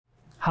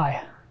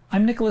Hi,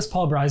 I'm Nicholas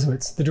Paul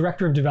Breisowitz, the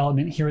Director of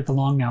Development here at the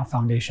Long Now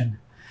Foundation,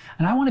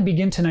 and I want to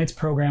begin tonight's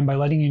program by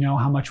letting you know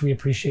how much we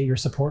appreciate your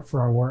support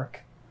for our work.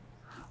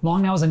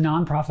 Long Now is a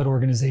nonprofit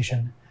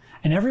organization,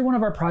 and every one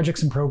of our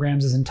projects and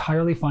programs is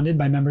entirely funded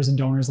by members and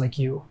donors like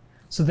you,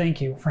 so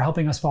thank you for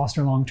helping us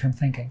foster long-term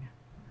thinking.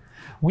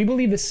 We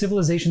believe that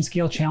civilization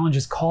scale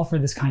challenges call for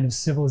this kind of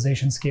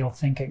civilization scale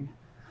thinking,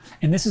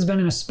 and this has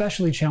been an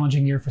especially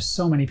challenging year for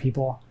so many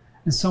people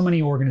and so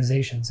many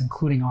organizations,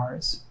 including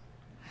ours.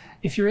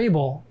 If you're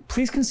able,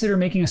 please consider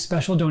making a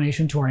special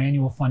donation to our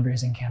annual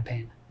fundraising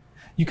campaign.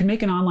 You can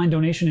make an online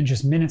donation in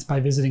just minutes by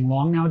visiting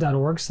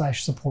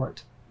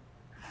longnow.org/support.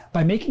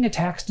 By making a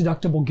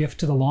tax-deductible gift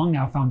to the Long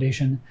Now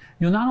Foundation,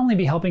 you'll not only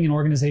be helping an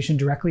organization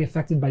directly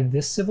affected by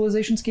this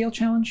civilization scale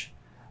challenge,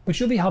 but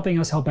you'll be helping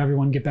us help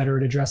everyone get better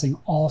at addressing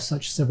all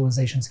such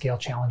civilization scale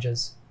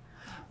challenges.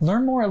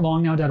 Learn more at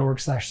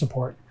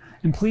longnow.org/support.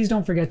 And please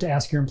don't forget to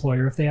ask your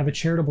employer if they have a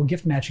charitable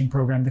gift matching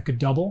program that could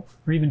double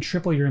or even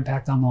triple your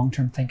impact on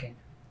long-term thinking.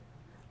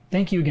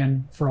 Thank you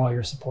again for all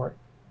your support.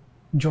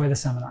 Enjoy the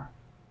seminar.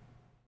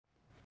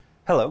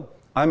 Hello,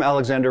 I'm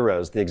Alexander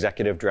Rose, the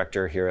Executive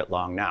Director here at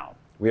Long Now.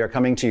 We are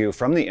coming to you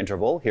from the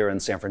Interval here in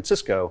San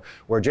Francisco,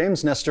 where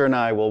James Nestor and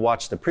I will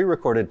watch the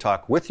pre-recorded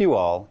talk with you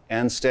all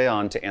and stay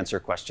on to answer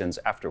questions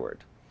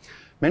afterward.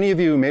 Many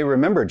of you may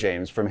remember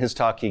James from his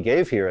talk he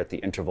gave here at the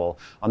Interval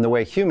on the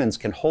way humans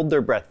can hold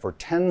their breath for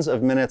tens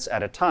of minutes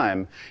at a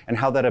time and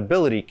how that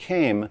ability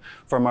came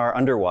from our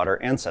underwater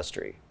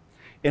ancestry.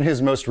 In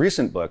his most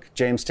recent book,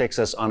 James takes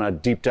us on a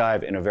deep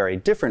dive in a very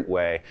different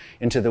way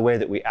into the way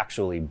that we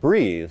actually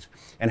breathe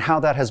and how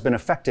that has been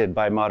affected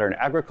by modern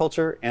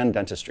agriculture and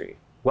dentistry.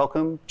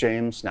 Welcome,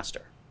 James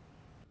Nestor.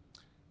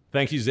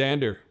 Thank you,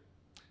 Xander.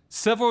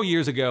 Several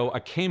years ago,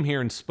 I came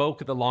here and spoke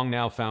at the Long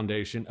Now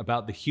Foundation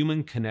about the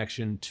human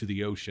connection to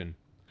the ocean.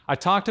 I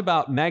talked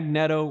about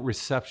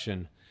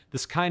magnetoreception,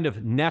 this kind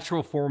of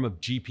natural form of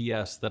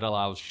GPS that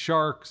allows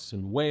sharks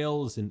and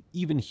whales and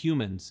even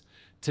humans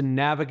to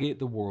navigate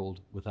the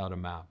world without a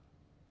map.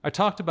 I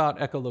talked about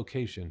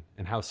echolocation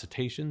and how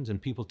cetaceans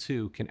and people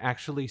too can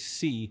actually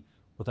see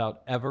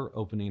without ever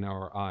opening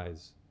our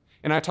eyes.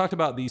 And I talked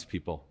about these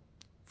people,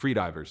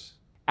 freedivers.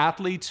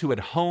 Athletes who had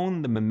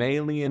honed the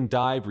mammalian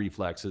dive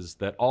reflexes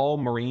that all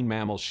marine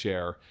mammals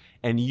share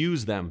and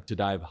use them to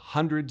dive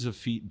hundreds of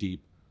feet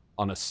deep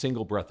on a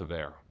single breath of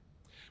air.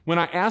 When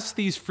I asked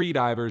these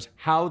freedivers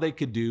how they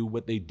could do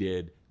what they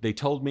did, they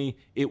told me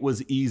it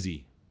was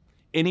easy.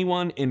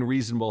 Anyone in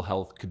reasonable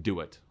health could do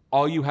it.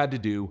 All you had to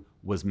do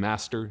was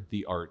master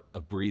the art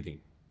of breathing.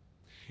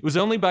 It was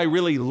only by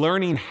really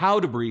learning how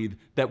to breathe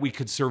that we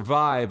could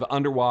survive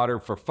underwater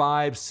for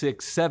 5,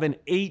 6, 7,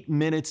 8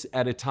 minutes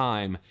at a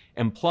time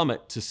and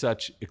plummet to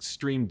such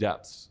extreme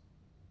depths.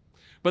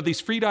 But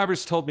these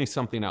freedivers told me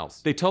something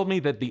else. They told me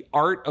that the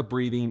art of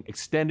breathing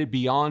extended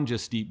beyond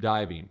just deep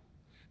diving.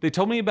 They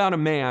told me about a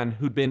man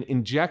who'd been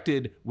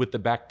injected with the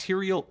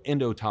bacterial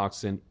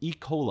endotoxin E.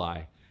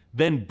 coli,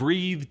 then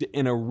breathed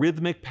in a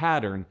rhythmic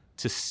pattern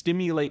to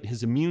stimulate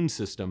his immune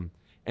system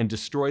and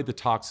destroy the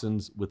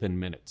toxins within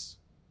minutes.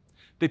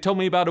 They told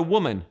me about a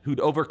woman who'd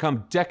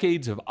overcome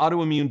decades of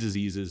autoimmune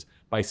diseases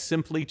by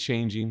simply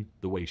changing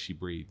the way she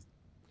breathed.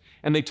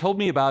 And they told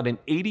me about an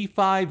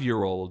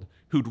 85-year-old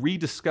who'd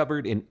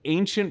rediscovered an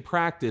ancient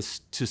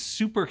practice to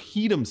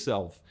superheat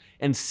himself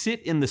and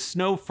sit in the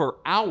snow for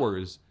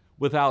hours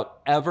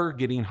without ever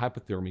getting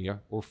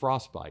hypothermia or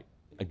frostbite,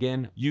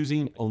 again,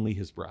 using only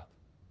his breath.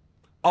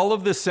 All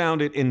of this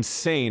sounded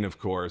insane, of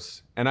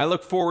course, and I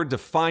look forward to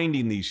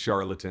finding these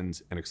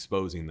charlatans and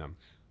exposing them.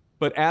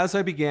 But as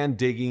I began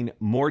digging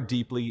more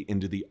deeply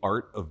into the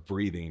art of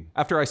breathing,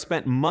 after I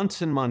spent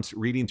months and months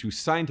reading through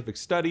scientific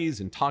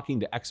studies and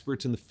talking to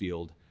experts in the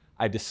field,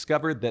 I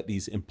discovered that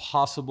these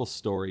impossible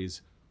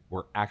stories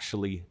were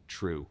actually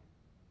true.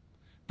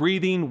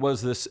 Breathing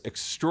was this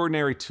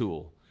extraordinary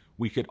tool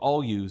we could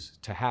all use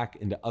to hack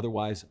into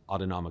otherwise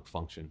autonomic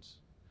functions.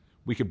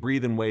 We could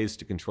breathe in ways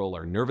to control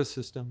our nervous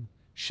system,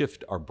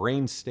 shift our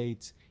brain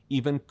states,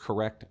 even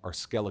correct our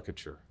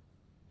skeleton.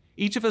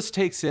 Each of us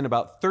takes in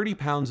about 30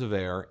 pounds of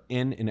air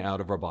in and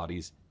out of our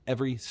bodies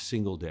every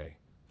single day,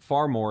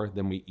 far more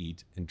than we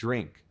eat and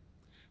drink.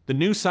 The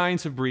new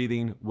science of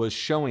breathing was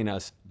showing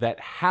us that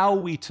how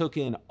we took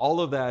in all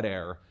of that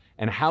air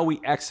and how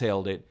we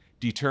exhaled it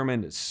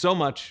determined so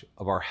much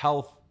of our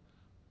health,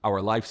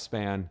 our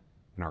lifespan,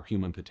 and our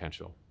human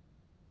potential.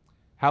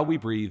 How we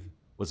breathe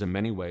was in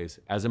many ways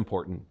as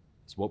important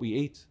as what we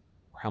ate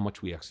or how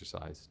much we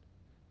exercised.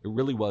 It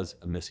really was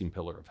a missing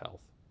pillar of health.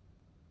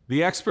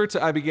 The experts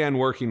I began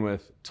working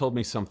with told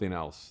me something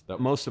else,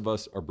 that most of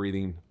us are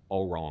breathing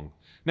all wrong.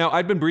 Now,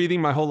 I'd been breathing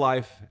my whole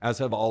life, as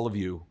have all of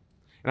you,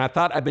 and I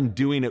thought I'd been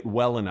doing it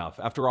well enough.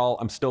 After all,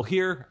 I'm still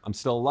here, I'm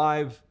still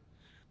alive,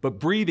 but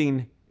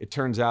breathing, it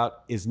turns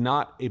out, is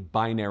not a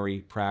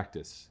binary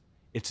practice.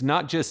 It's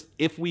not just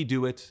if we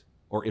do it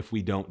or if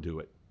we don't do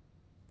it.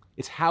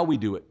 It's how we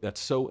do it that's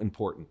so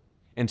important.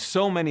 And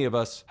so many of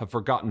us have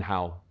forgotten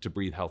how to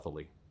breathe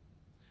healthily.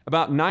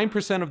 About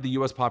 9% of the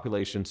US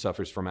population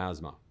suffers from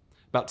asthma.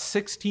 About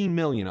 16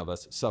 million of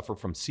us suffer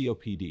from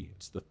COPD.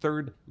 It's the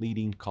third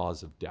leading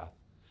cause of death.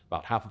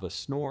 About half of us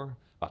snore.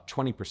 About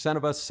 20%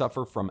 of us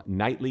suffer from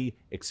nightly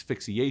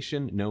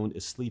asphyxiation, known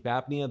as sleep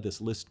apnea. This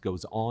list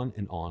goes on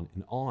and on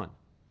and on.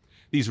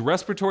 These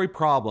respiratory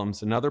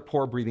problems and other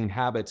poor breathing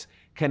habits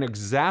can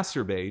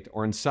exacerbate,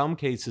 or in some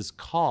cases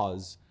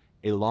cause,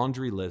 a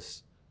laundry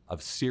list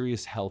of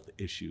serious health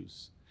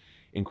issues.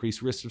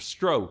 Increased risk of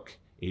stroke,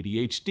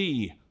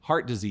 ADHD,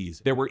 heart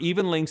disease. There were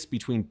even links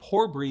between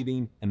poor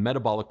breathing and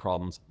metabolic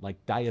problems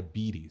like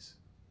diabetes.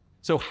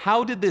 So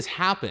how did this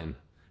happen?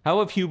 How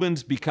have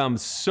humans become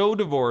so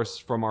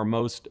divorced from our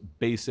most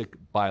basic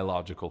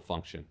biological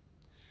function?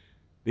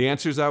 The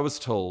answers, I was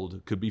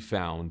told, could be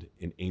found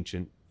in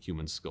ancient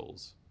human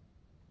skulls.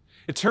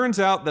 It turns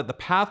out that the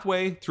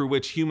pathway through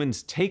which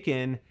humans take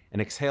in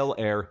and exhale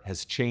air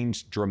has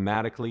changed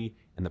dramatically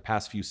in the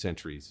past few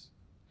centuries,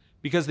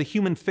 because the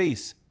human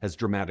face has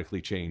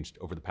dramatically changed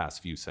over the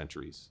past few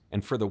centuries,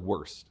 and for the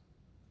worst.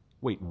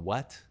 Wait,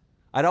 what?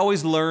 I'd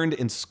always learned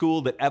in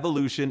school that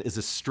evolution is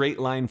a straight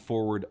line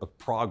forward of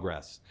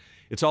progress.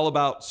 It's all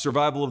about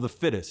survival of the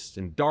fittest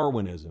and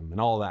Darwinism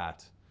and all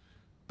that.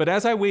 But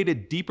as I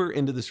waded deeper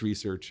into this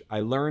research,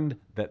 I learned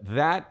that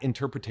that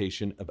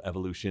interpretation of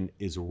evolution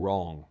is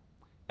wrong.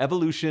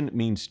 Evolution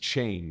means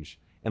change,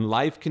 and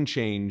life can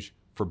change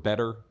for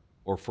better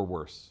or for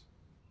worse.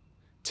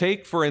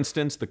 Take, for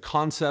instance, the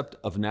concept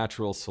of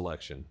natural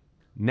selection.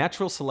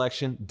 Natural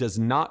selection does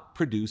not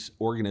produce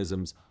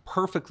organisms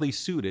perfectly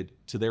suited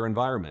to their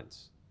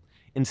environments.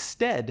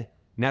 Instead,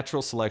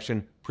 natural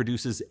selection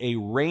produces a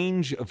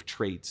range of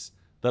traits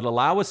that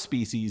allow a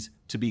species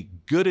to be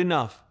good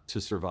enough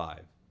to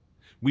survive.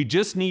 We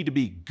just need to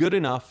be good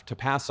enough to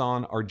pass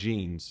on our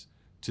genes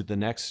to the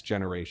next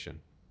generation.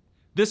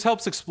 This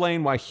helps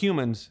explain why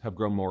humans have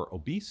grown more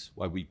obese,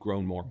 why we've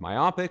grown more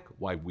myopic,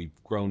 why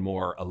we've grown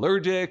more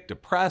allergic,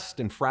 depressed,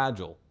 and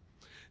fragile.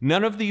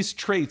 None of these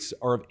traits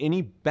are of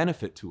any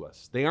benefit to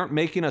us. They aren't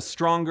making us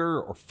stronger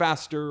or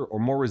faster or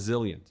more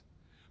resilient.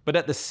 But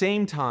at the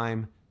same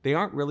time, they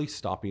aren't really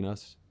stopping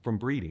us from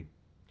breeding.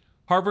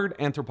 Harvard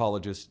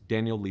anthropologist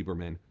Daniel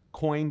Lieberman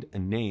coined a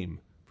name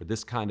for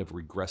this kind of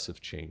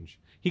regressive change.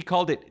 He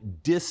called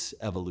it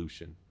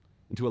disevolution.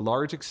 And to a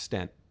large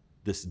extent,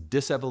 this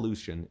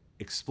disevolution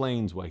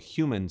explains why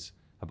humans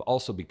have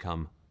also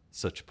become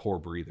such poor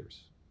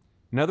breathers.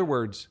 In other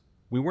words,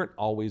 we weren't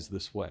always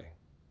this way.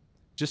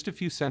 Just a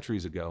few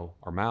centuries ago,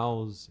 our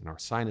mouths and our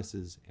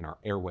sinuses and our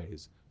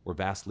airways were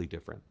vastly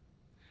different.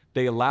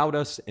 They allowed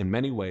us, in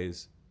many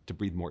ways, to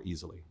breathe more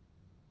easily.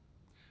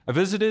 I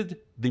visited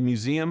the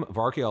Museum of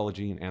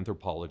Archaeology and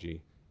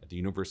Anthropology at the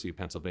University of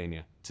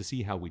Pennsylvania to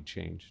see how we'd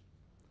changed.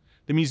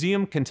 The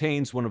museum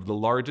contains one of the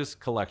largest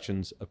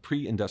collections of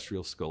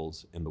pre-industrial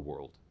skulls in the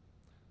world.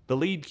 The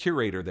lead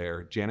curator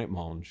there, Janet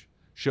Monge,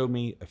 showed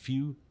me a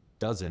few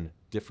dozen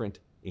different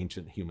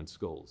ancient human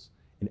skulls,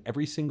 and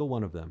every single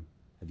one of them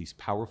had these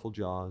powerful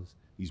jaws,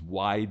 these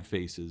wide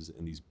faces,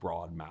 and these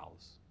broad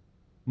mouths.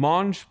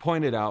 Monge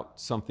pointed out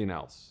something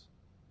else.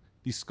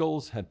 These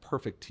skulls had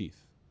perfect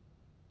teeth.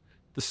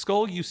 The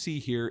skull you see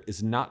here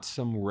is not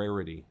some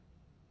rarity.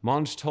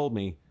 Monge told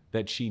me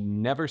that she'd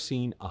never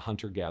seen a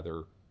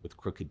hunter-gatherer with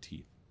crooked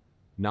teeth.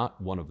 Not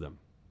one of them.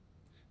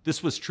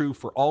 This was true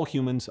for all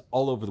humans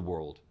all over the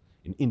world,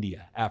 in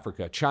India,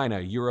 Africa, China,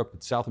 Europe,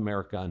 South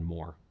America, and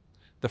more.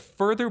 The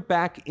further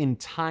back in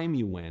time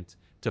you went,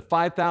 to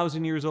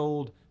 5,000 years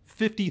old,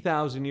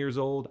 50,000 years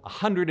old,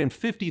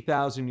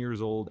 150,000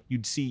 years old,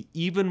 you'd see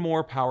even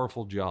more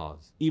powerful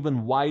jaws,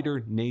 even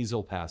wider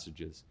nasal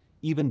passages,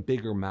 even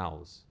bigger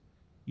mouths.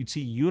 You'd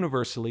see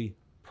universally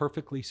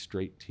perfectly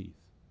straight teeth.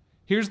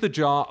 Here's the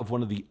jaw of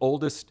one of the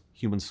oldest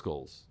human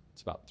skulls.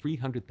 It's about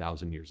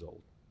 300,000 years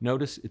old.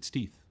 Notice its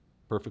teeth,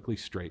 perfectly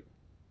straight.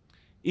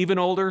 Even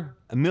older,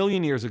 1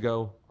 million years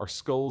ago, our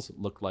skulls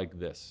looked like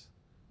this.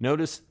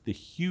 Notice the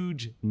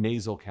huge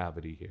nasal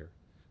cavity here.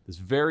 This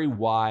very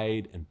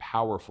wide and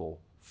powerful,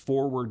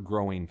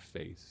 forward-growing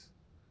face.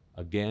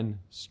 Again,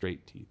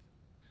 straight teeth.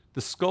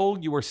 The skull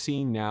you are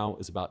seeing now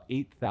is about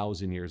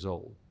 8,000 years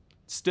old.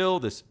 Still,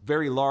 this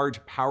very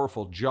large,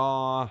 powerful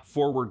jaw,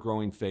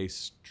 forward-growing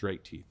face,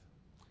 straight teeth.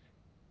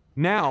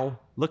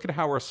 Now, look at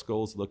how our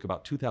skulls look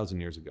about 2,000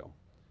 years ago.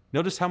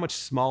 Notice how much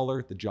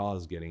smaller the jaw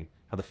is getting,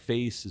 how the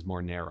face is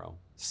more narrow.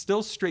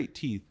 Still straight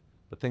teeth,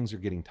 but things are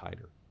getting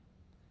tighter.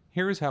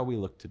 Here is how we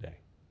look today.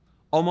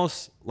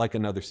 Almost like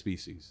another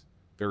species.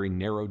 Very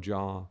narrow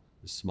jaw,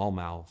 a small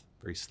mouth,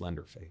 very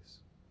slender face.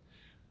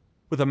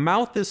 With a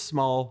mouth this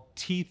small,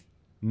 teeth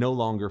no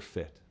longer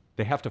fit.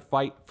 They have to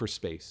fight for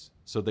space,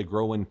 so they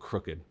grow in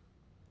crooked.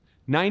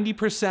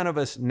 90% of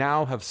us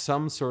now have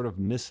some sort of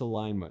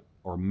misalignment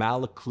or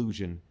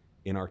malocclusion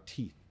in our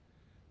teeth.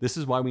 This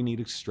is why we need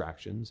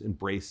extractions and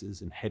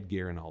braces and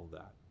headgear and all of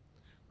that.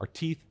 Our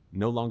teeth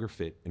no longer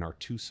fit in our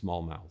too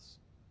small mouths.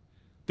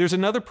 There's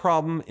another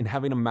problem in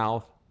having a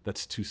mouth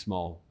that's too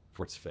small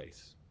for its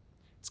face.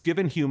 It's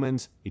given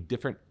humans a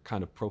different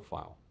kind of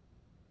profile.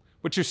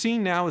 What you're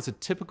seeing now is a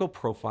typical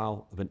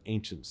profile of an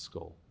ancient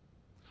skull.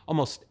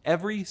 Almost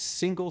every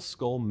single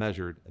skull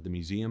measured at the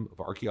Museum of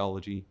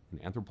Archaeology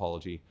and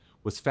Anthropology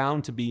was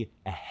found to be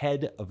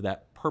ahead of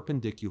that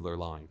perpendicular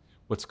line,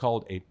 what's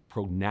called a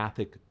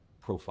prognathic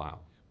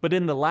profile. But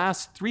in the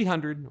last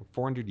 300 or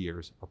 400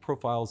 years, our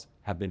profiles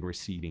have been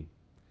receding.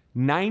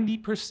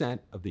 90%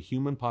 of the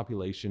human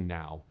population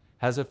now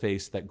has a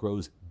face that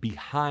grows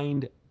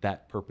behind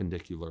that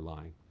perpendicular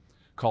line,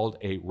 called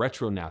a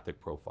retrognathic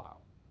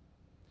profile.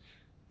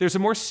 There's a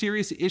more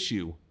serious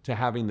issue to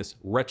having this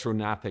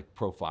retrognathic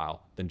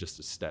profile than just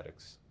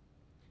aesthetics.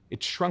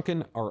 It's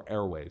shrunken our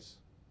airways.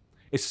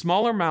 A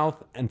smaller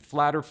mouth and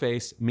flatter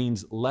face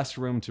means less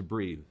room to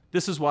breathe.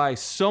 This is why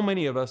so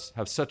many of us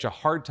have such a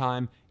hard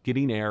time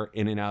getting air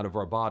in and out of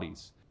our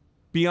bodies.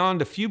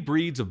 Beyond a few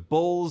breeds of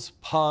bulls,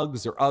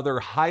 pugs, or other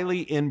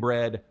highly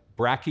inbred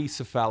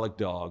brachycephalic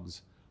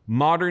dogs,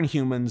 modern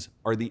humans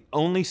are the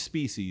only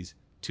species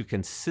to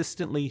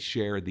consistently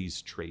share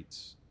these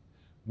traits.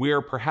 We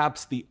are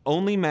perhaps the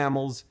only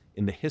mammals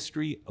in the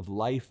history of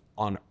life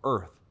on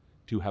Earth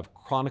to have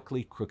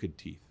chronically crooked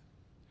teeth.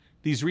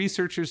 These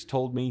researchers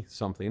told me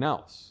something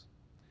else.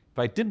 If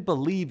I didn't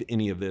believe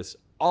any of this,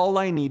 all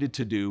I needed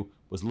to do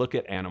was look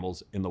at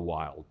animals in the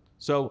wild.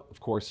 So, of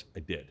course, I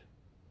did.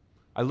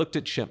 I looked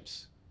at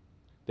chimps.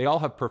 They all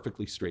have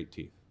perfectly straight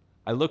teeth.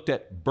 I looked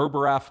at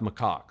Berberaf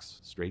macaques,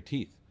 straight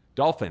teeth.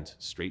 Dolphins,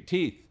 straight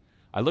teeth.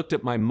 I looked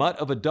at my mutt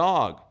of a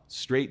dog,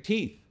 straight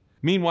teeth.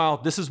 Meanwhile,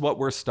 this is what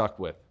we're stuck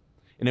with.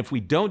 And if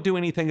we don't do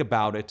anything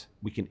about it,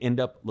 we can end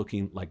up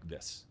looking like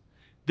this.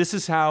 This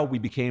is how we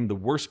became the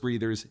worst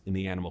breathers in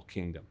the animal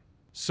kingdom.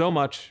 So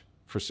much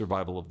for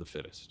survival of the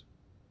fittest.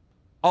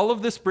 All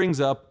of this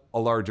brings up a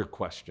larger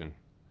question.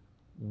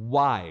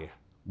 Why?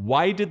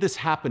 Why did this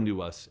happen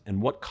to us,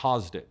 and what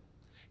caused it?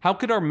 How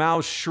could our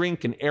mouths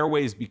shrink and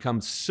airways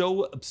become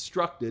so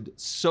obstructed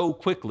so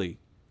quickly?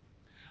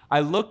 I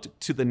looked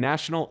to the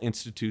National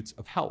Institutes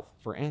of Health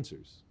for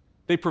answers.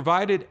 They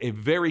provided a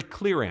very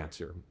clear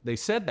answer. They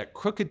said that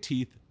crooked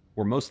teeth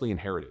were mostly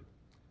inherited.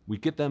 We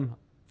get them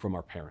from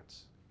our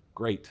parents.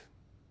 Great.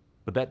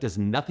 But that does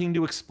nothing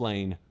to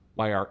explain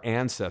why our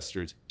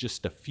ancestors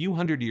just a few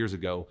hundred years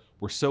ago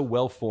were so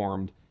well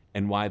formed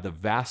and why the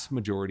vast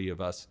majority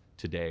of us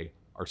today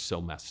are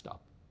so messed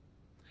up.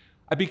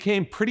 I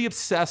became pretty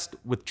obsessed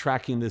with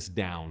tracking this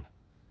down,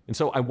 and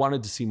so I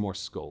wanted to see more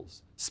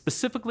skulls.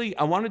 Specifically,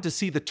 I wanted to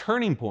see the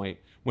turning point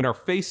when our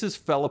faces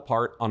fell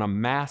apart on a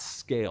mass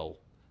scale.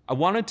 I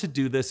wanted to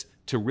do this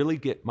to really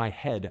get my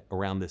head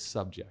around this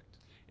subject.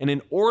 And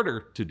in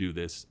order to do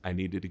this, I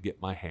needed to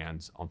get my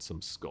hands on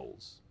some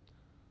skulls.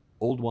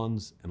 Old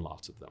ones and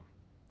lots of them.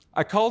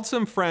 I called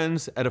some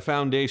friends at a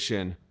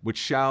foundation which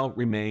shall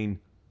remain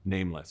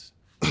nameless,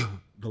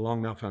 the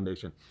Long Now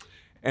Foundation.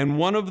 And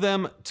one of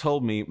them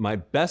told me my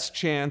best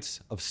chance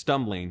of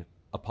stumbling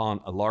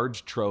upon a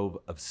large trove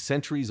of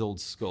centuries-old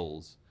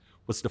skulls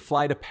was to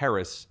fly to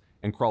Paris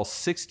and crawl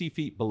 60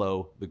 feet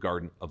below the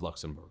Garden of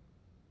Luxembourg.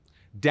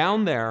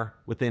 Down there,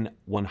 within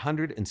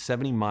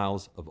 170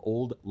 miles of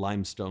old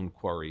limestone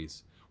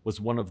quarries, was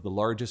one of the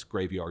largest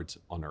graveyards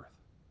on Earth.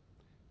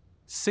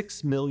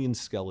 6 million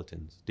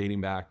skeletons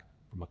dating back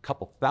from a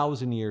couple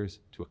thousand years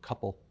to a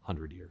couple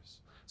hundred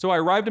years. So I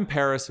arrived in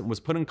Paris and was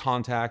put in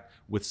contact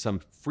with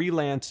some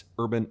freelance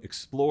urban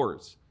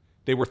explorers.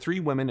 They were 3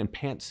 women in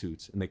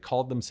pantsuits, and they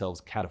called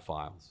themselves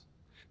cataphiles.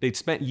 They'd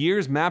spent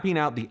years mapping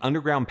out the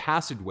underground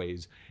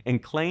passageways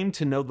and claimed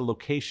to know the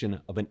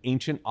location of an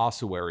ancient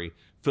ossuary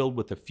filled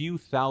with a few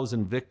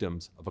thousand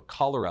victims of a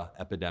cholera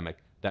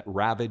epidemic that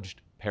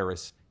ravaged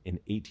Paris in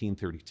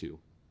 1832.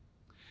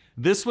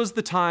 This was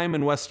the time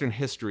in Western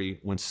history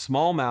when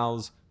small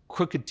mouths,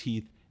 crooked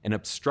teeth, and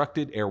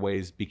obstructed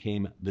airways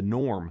became the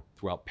norm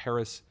throughout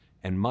Paris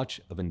and much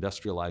of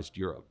industrialized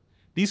Europe.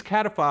 These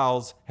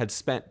cataphiles had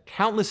spent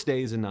countless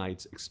days and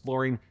nights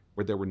exploring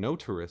where there were no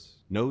tourists,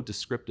 no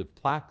descriptive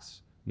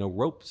plaques, no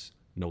ropes,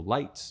 no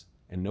lights,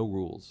 and no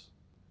rules,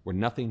 where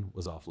nothing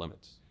was off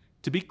limits.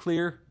 To be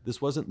clear, this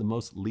wasn't the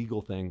most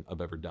legal thing I've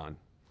ever done.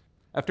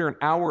 After an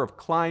hour of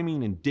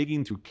climbing and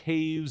digging through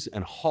caves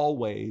and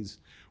hallways,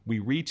 we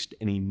reached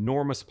an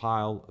enormous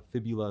pile of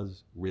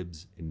fibulas,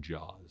 ribs, and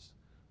jaws.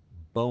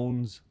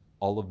 Bones,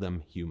 all of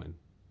them human,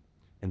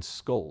 and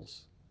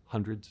skulls,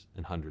 hundreds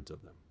and hundreds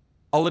of them.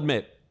 I'll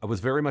admit, I was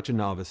very much a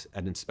novice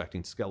at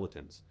inspecting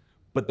skeletons,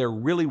 but there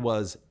really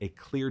was a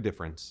clear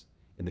difference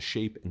in the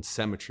shape and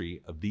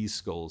symmetry of these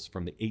skulls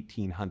from the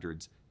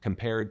 1800s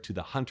compared to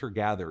the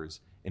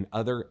hunter-gatherers and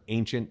other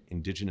ancient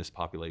indigenous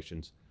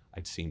populations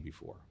I'd seen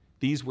before.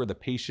 These were the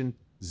patient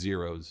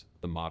zeros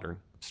of the modern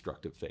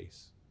obstructive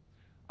face.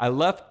 I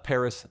left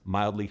Paris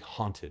mildly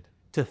haunted.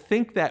 To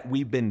think that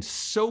we've been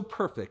so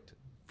perfect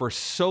for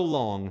so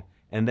long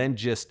and then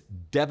just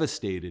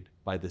devastated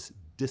by this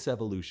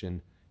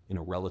disevolution in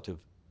a relative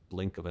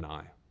blink of an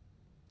eye.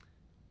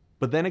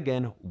 But then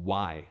again,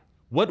 why?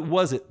 What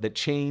was it that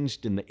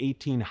changed in the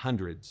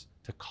 1800s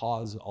to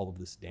cause all of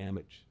this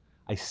damage?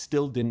 I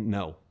still didn't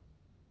know.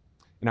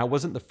 And I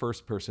wasn't the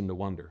first person to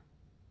wonder.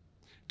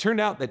 It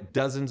turned out that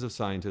dozens of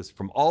scientists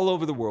from all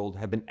over the world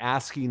have been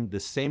asking the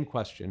same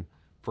question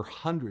for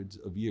hundreds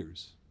of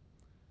years.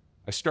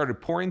 I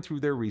started pouring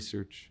through their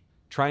research,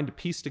 trying to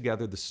piece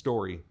together the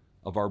story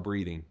of our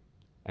breathing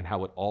and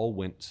how it all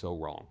went so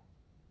wrong.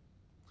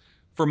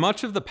 For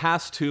much of the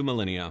past 2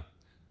 millennia,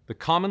 the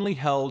commonly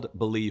held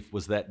belief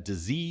was that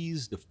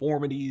disease,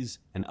 deformities,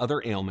 and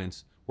other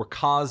ailments were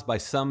caused by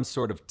some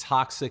sort of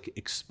toxic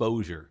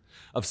exposure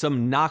of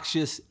some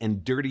noxious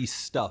and dirty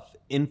stuff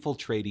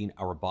infiltrating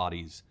our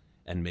bodies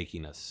and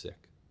making us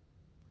sick.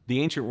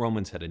 The ancient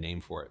Romans had a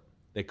name for it.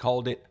 They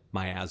called it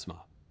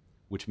miasma,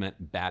 which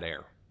meant bad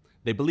air.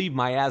 They believed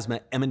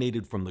miasma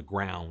emanated from the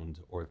ground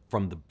or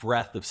from the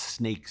breath of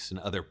snakes and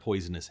other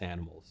poisonous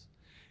animals.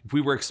 If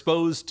we were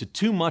exposed to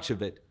too much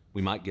of it,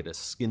 we might get a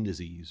skin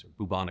disease or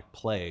bubonic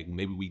plague.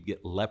 Maybe we'd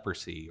get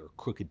leprosy or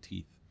crooked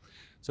teeth.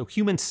 So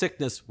human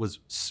sickness was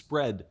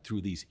spread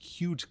through these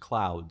huge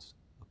clouds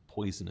of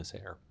poisonous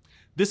air.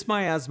 This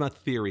miasma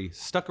theory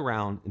stuck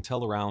around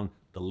until around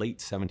the late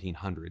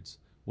 1700s,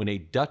 when a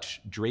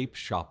Dutch drape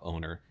shop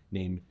owner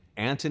named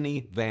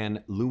Antony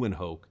van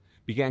Leeuwenhoek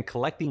began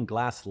collecting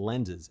glass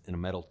lenses in a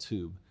metal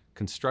tube,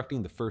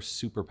 constructing the first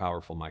super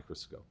powerful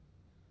microscope.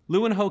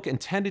 Leeuwenhoek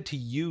intended to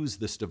use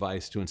this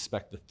device to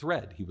inspect the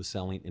thread he was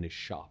selling in his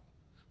shop.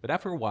 But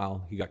after a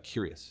while, he got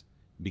curious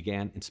and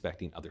began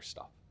inspecting other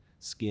stuff: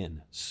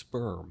 skin,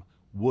 sperm,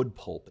 wood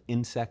pulp,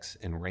 insects,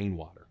 and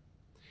rainwater.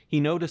 He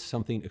noticed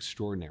something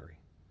extraordinary.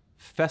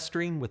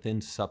 Festering within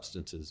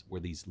substances were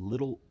these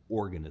little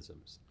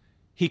organisms.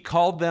 He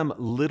called them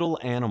little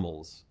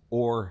animals,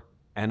 or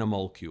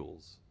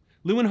animalcules.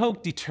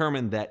 Leeuwenhoek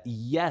determined that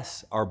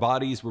yes, our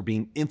bodies were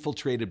being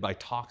infiltrated by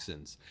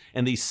toxins,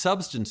 and these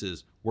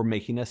substances were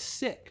making us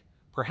sick,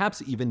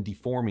 perhaps even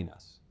deforming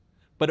us.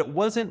 But it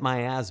wasn't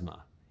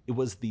miasma, it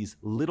was these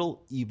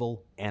little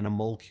evil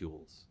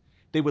animalcules.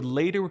 They would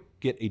later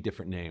get a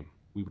different name.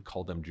 We would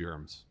call them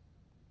germs.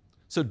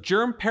 So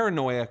germ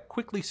paranoia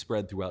quickly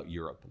spread throughout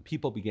Europe, and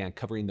people began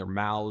covering their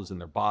mouths and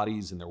their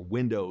bodies and their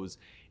windows,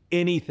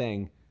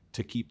 anything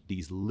to keep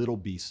these little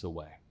beasts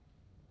away.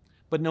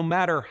 But no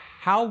matter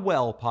how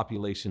well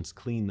populations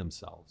cleaned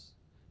themselves,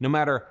 no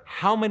matter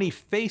how many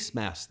face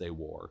masks they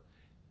wore,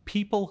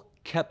 people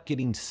kept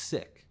getting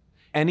sick.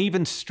 And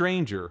even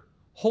stranger,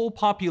 whole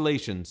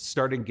populations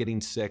started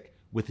getting sick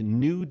with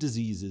new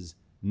diseases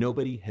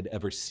nobody had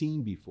ever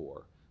seen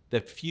before,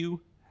 that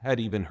few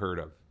had even heard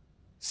of.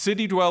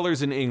 City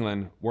dwellers in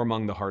England were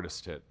among the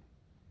hardest hit.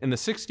 In the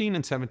 16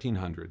 and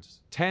 1700s,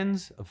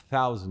 tens of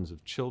thousands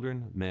of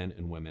children, men,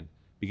 and women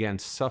began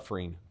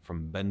suffering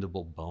from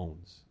bendable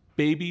bones.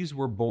 Babies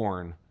were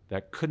born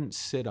that couldn't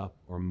sit up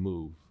or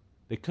move.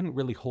 They couldn't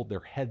really hold their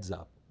heads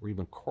up or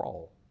even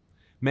crawl.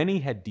 Many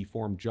had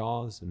deformed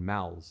jaws and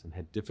mouths and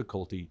had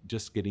difficulty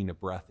just getting a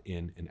breath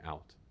in and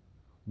out.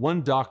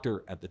 One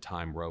doctor at the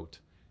time wrote,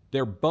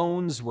 "Their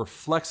bones were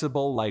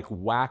flexible like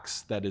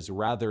wax that is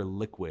rather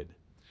liquid,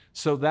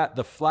 so that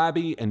the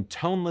flabby and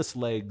toneless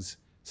legs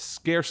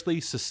scarcely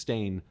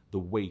sustain the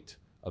weight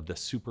of the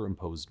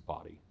superimposed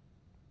body."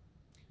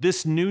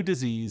 This new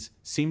disease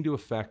seemed to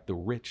affect the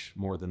rich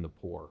more than the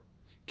poor.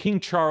 King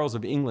Charles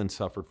of England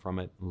suffered from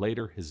it, and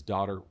later his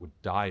daughter would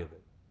die of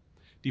it.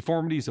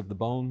 Deformities of the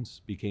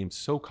bones became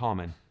so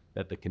common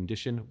that the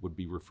condition would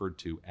be referred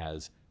to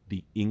as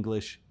the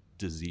English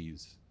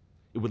disease.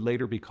 It would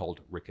later be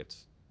called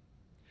rickets.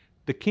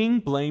 The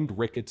king blamed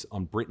rickets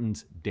on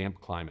Britain's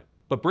damp climate,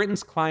 but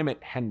Britain's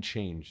climate hadn't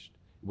changed.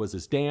 It was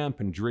as damp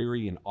and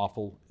dreary and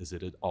awful as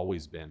it had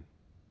always been.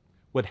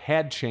 What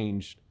had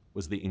changed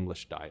was the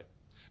English diet.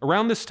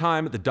 Around this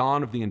time, at the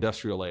dawn of the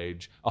industrial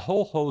age, a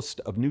whole host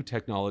of new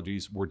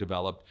technologies were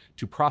developed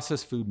to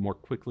process food more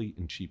quickly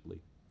and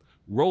cheaply.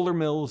 Roller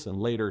mills and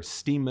later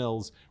steam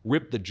mills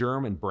ripped the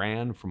germ and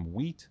bran from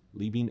wheat,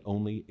 leaving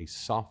only a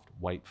soft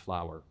white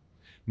flour.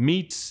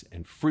 Meats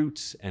and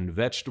fruits and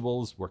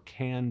vegetables were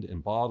canned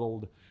and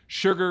bottled.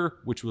 Sugar,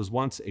 which was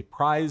once a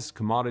prized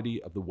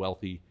commodity of the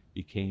wealthy,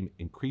 became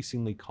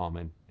increasingly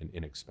common and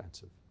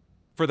inexpensive.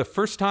 For the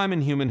first time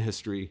in human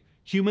history,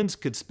 humans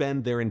could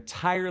spend their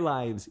entire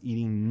lives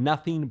eating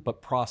nothing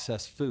but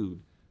processed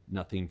food,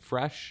 nothing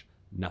fresh,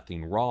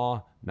 nothing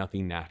raw,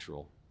 nothing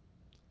natural.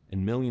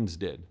 And millions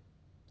did.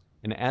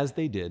 And as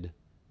they did,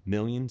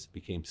 millions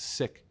became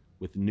sick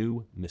with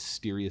new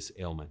mysterious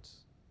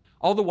ailments.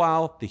 All the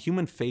while, the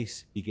human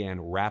face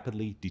began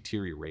rapidly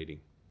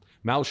deteriorating.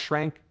 Mouths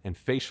shrank and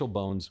facial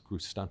bones grew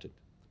stunted.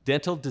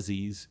 Dental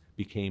disease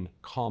became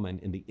common,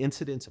 and the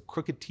incidence of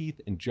crooked teeth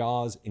and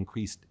jaws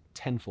increased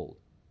tenfold.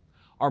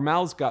 Our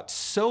mouths got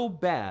so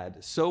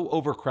bad, so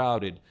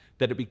overcrowded,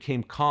 that it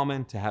became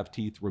common to have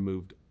teeth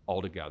removed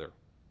altogether.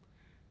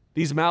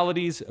 These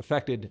maladies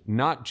affected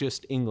not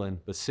just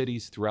England, but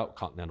cities throughout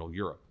continental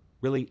Europe.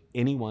 Really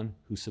anyone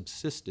who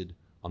subsisted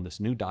on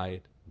this new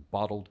diet of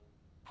bottled,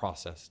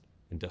 processed,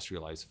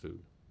 industrialized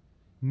food.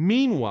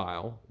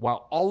 Meanwhile,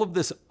 while all of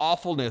this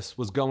awfulness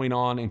was going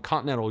on in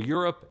continental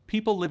Europe,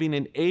 people living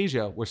in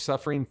Asia were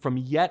suffering from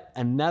yet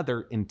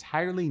another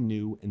entirely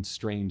new and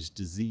strange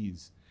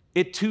disease.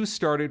 It too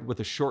started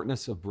with a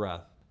shortness of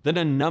breath. Then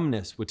a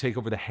numbness would take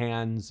over the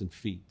hands and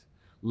feet.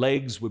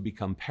 Legs would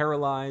become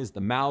paralyzed,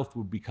 the mouth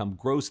would become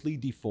grossly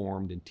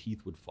deformed, and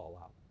teeth would fall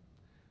out.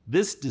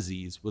 This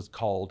disease was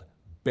called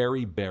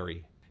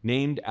beriberi,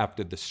 named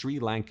after the Sri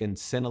Lankan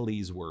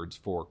Sinhalese words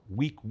for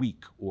weak,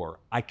 weak, or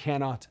I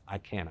cannot,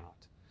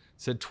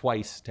 said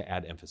twice to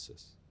add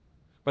emphasis.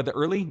 By the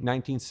early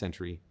 19th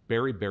century,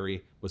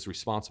 beriberi was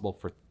responsible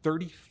for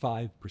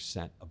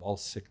 35% of all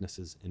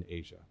sicknesses in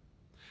Asia.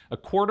 A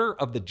quarter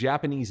of the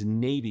Japanese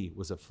Navy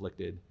was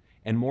afflicted,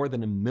 and more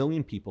than 1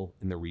 million people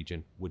in the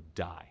region would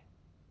die.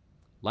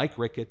 Like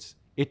rickets,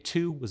 it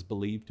too was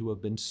believed to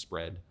have been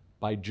spread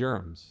by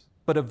germs.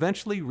 But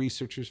eventually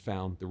researchers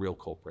found the real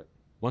culprit.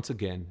 Once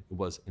again, it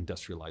was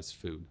industrialized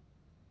food.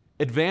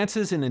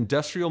 Advances in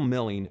industrial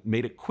milling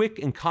made it quick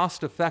and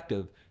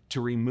cost-effective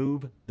to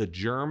remove the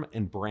germ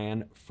and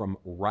bran from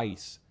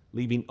rice,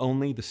 leaving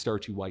only the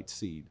starchy white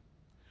seed.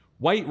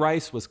 White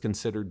rice was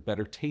considered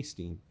better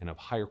tasting and of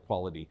higher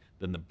quality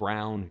than the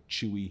brown,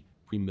 chewy,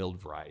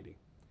 pre-milled variety.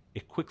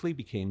 It quickly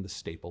became the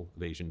staple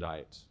of Asian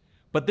diets.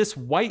 But this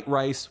white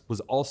rice was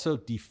also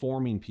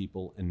deforming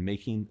people and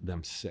making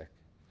them sick.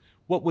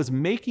 What was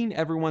making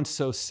everyone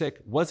so sick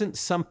wasn't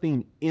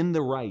something in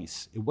the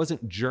rice. It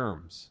wasn't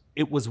germs.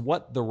 It was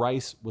what the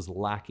rice was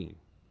lacking.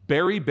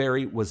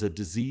 Beriberi was a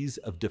disease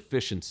of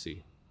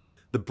deficiency.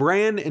 The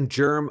bran and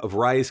germ of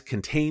rice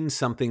contained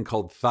something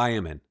called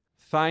thiamine.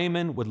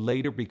 Thiamine would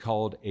later be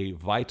called a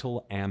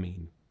vital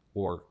amine,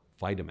 or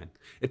vitamin.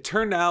 It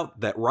turned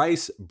out that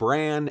rice,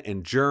 bran,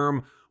 and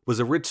germ was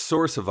a rich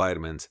source of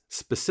vitamins,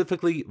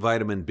 specifically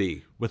vitamin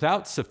B.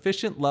 Without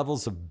sufficient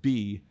levels of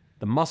B,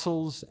 the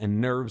muscles and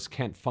nerves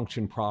can't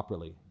function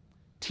properly.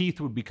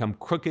 Teeth would become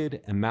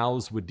crooked and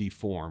mouths would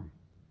deform.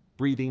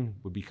 Breathing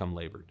would become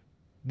labored.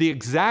 The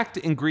exact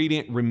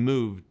ingredient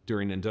removed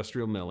during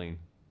industrial milling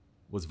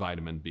was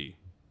vitamin B.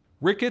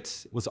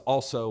 Rickets was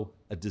also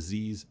a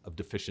disease of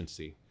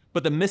deficiency,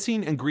 but the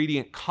missing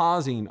ingredient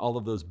causing all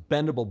of those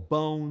bendable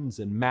bones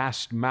and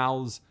mashed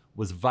mouths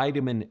was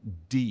vitamin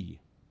D.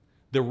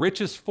 The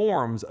richest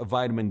forms of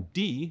vitamin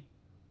D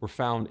were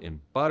found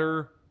in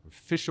butter,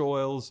 fish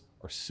oils,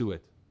 or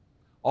suet,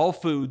 all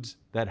foods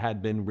that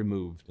had been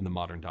removed in the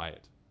modern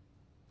diet.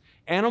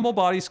 Animal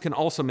bodies can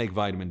also make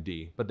vitamin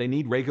D, but they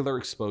need regular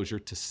exposure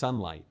to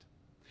sunlight.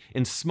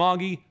 In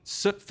smoggy,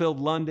 soot-filled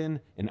London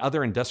and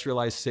other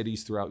industrialized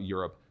cities throughout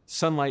Europe,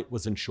 sunlight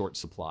was in short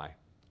supply.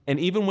 And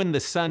even when the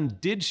sun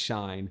did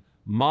shine,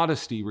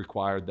 modesty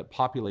required that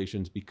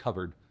populations be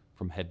covered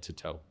from head to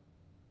toe.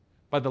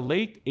 By the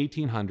late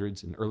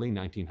 1800s and early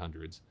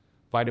 1900s,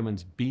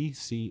 vitamins B,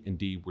 C, and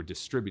D were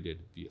distributed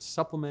via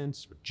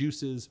supplements or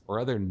juices or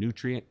other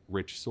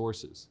nutrient-rich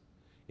sources.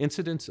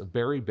 Incidence of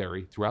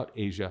beriberi throughout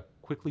Asia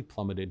quickly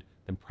plummeted,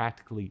 then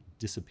practically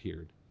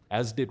disappeared,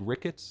 as did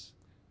rickets.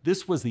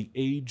 This was the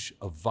age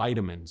of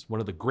vitamins, one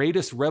of the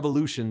greatest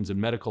revolutions in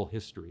medical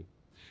history.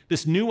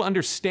 This new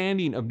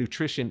understanding of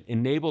nutrition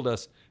enabled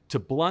us to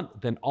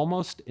blunt, then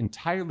almost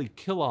entirely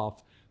kill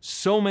off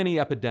so many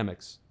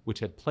epidemics which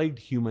had plagued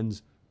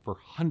humans for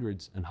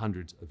hundreds and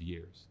hundreds of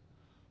years.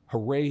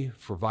 Hooray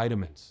for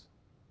vitamins.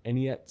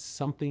 And yet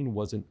something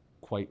wasn't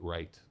quite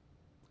right.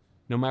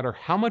 No matter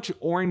how much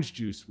orange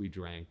juice we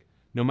drank,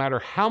 no matter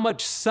how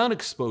much sun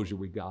exposure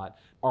we got,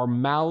 our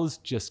mouths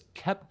just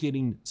kept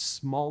getting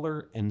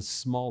smaller and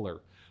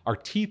smaller. Our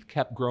teeth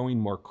kept growing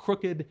more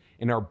crooked,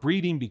 and our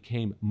breathing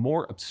became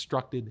more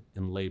obstructed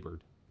and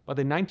labored. By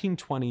the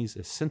 1920s,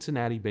 a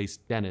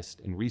Cincinnati-based dentist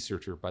and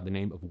researcher by the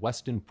name of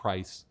Weston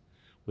Price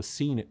was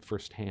seeing it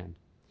firsthand.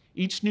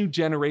 Each new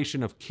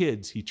generation of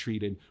kids he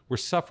treated were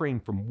suffering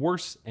from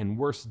worse and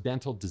worse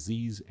dental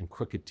disease and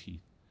crooked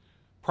teeth.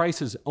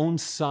 Price's own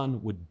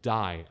son would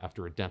die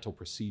after a dental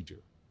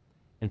procedure,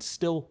 and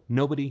still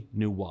nobody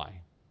knew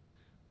why.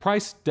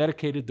 Price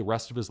dedicated the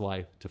rest of his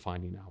life to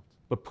finding out,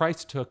 but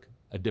Price took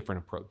a different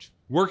approach.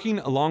 Working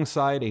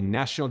alongside a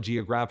National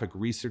Geographic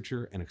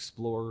researcher and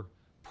explorer,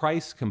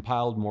 Price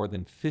compiled more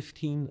than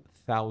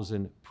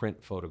 15,000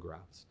 print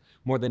photographs,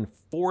 more than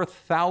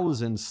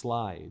 4,000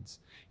 slides.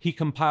 He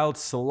compiled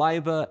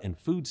saliva and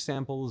food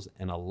samples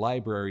and a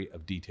library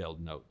of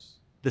detailed notes.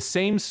 The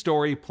same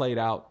story played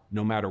out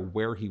no matter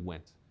where he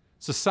went.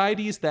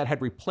 Societies that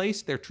had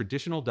replaced their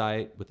traditional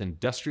diet with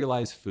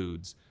industrialized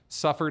foods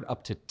suffered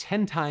up to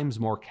 10 times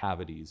more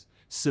cavities,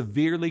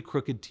 severely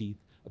crooked teeth,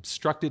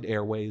 obstructed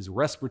airways,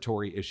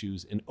 respiratory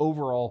issues, and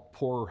overall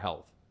poorer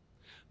health.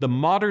 The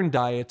modern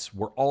diets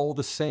were all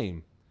the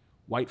same: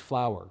 white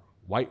flour,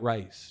 white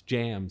rice,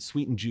 jam,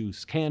 sweetened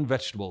juice, canned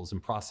vegetables,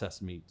 and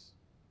processed meats.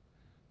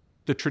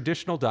 The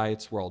traditional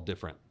diets were all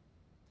different.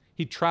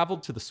 He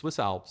traveled to the Swiss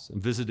Alps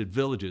and visited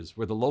villages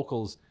where the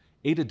locals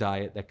ate a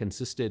diet that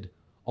consisted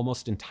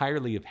almost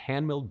entirely of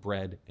hand-milled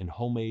bread and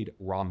homemade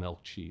raw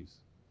milk cheese.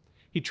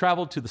 He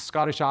traveled to the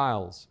Scottish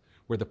Isles,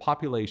 where the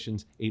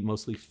populations ate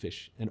mostly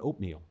fish and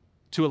oatmeal.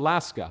 To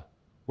Alaska,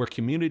 where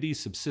communities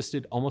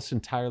subsisted almost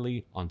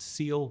entirely on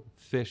seal,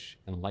 fish,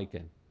 and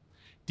lichen.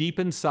 Deep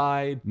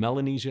inside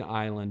Melanesian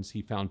islands,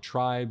 he found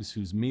tribes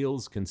whose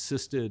meals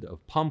consisted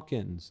of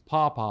pumpkins,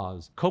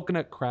 pawpaws,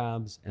 coconut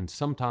crabs, and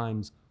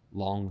sometimes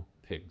long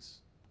pigs,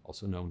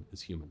 also known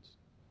as humans.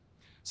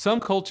 Some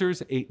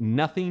cultures ate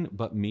nothing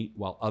but meat,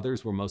 while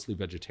others were mostly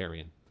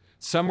vegetarian.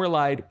 Some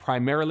relied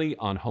primarily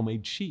on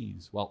homemade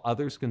cheese, while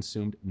others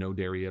consumed no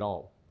dairy at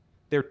all.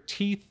 Their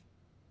teeth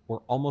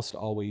were almost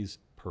always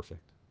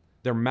perfect.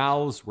 Their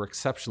mouths were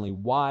exceptionally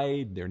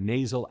wide, their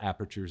nasal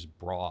apertures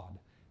broad.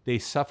 They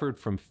suffered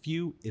from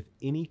few, if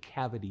any,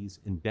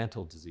 cavities and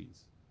dental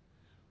disease.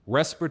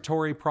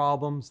 Respiratory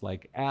problems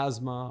like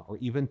asthma or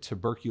even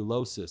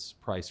tuberculosis,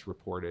 Price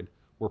reported,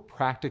 were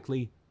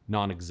practically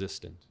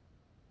non-existent.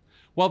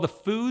 While the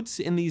foods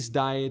in these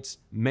diets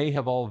may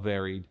have all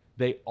varied,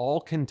 they all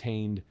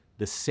contained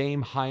the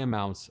same high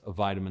amounts of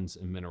vitamins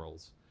and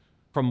minerals,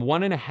 from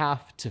 1.5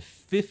 to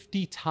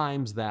 50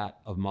 times that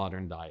of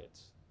modern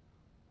diets.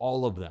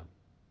 All of them.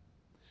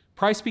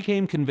 Price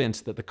became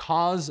convinced that the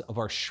cause of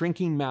our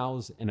shrinking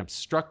mouths and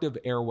obstructive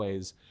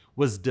airways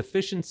was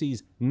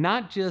deficiencies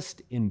not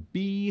just in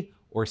B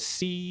or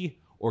C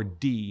or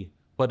D,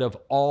 but of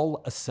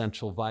all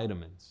essential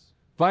vitamins.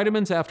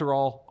 Vitamins, after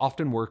all,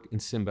 often work in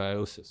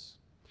symbiosis.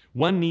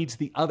 One needs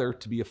the other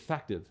to be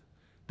effective.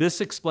 This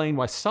explained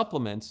why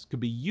supplements could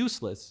be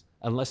useless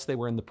unless they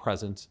were in the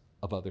presence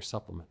of other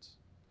supplements.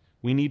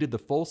 We needed the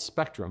full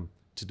spectrum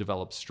to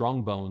develop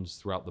strong bones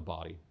throughout the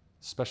body,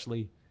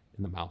 especially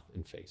in the mouth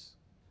and face.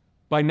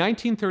 By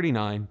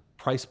 1939,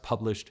 Price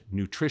published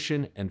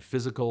Nutrition and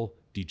Physical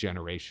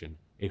Degeneration,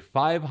 a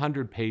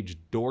 500-page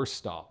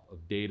doorstop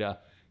of data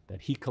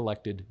that he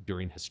collected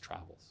during his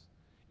travels.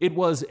 It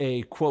was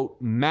a, quote,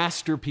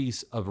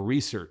 masterpiece of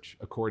research,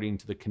 according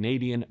to the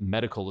Canadian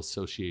Medical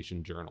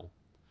Association Journal.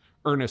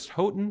 Ernest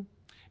Houghton,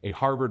 a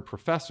Harvard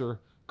professor,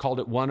 called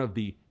it one of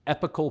the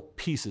epical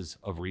pieces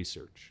of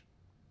research.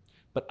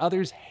 But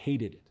others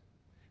hated it.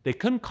 They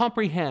couldn't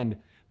comprehend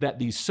that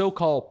these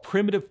so-called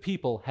primitive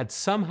people had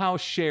somehow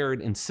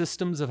shared in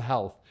systems of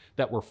health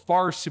that were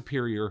far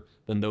superior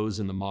than those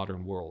in the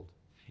modern world.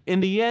 In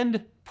the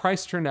end,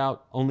 Price turned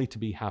out only to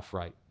be half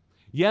right.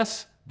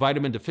 Yes,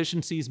 vitamin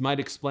deficiencies might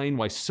explain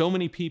why so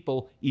many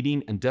people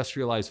eating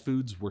industrialized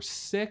foods were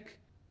sick,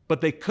 but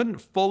they couldn't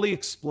fully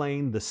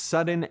explain the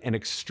sudden and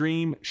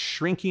extreme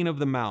shrinking of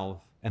the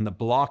mouth and the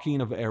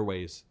blocking of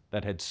airways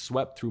that had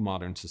swept through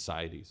modern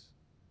societies.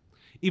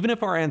 Even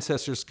if our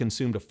ancestors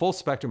consumed a full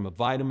spectrum of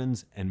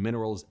vitamins and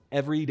minerals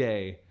every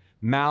day,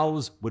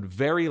 mouths would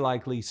very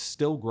likely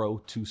still grow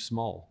too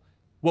small.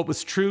 What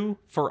was true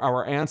for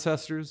our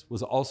ancestors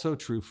was also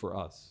true for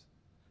us,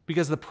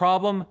 because the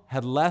problem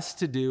had less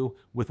to do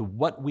with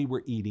what we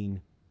were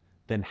eating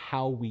than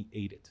how we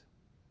ate it.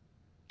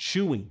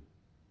 Chewing.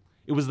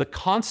 It was the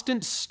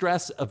constant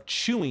stress of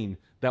chewing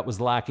that was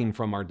lacking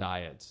from our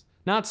diets,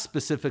 not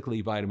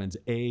specifically vitamins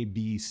A,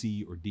 B,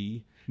 C, or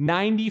D.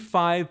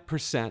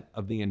 95%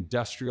 of the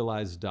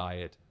industrialized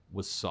diet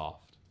was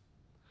soft.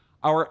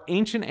 Our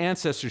ancient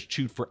ancestors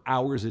chewed for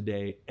hours a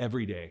day,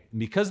 every day. And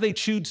because they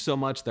chewed so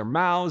much, their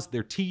mouths,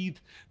 their teeth,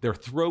 their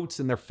throats,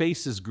 and their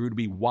faces grew to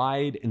be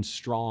wide and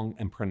strong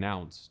and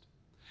pronounced.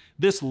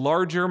 This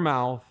larger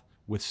mouth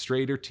with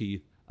straighter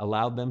teeth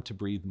allowed them to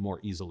breathe more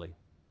easily.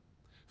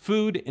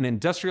 Food in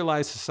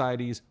industrialized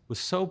societies was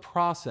so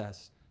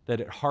processed that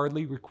it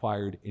hardly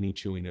required any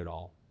chewing at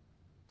all.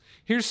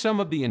 Here's some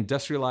of the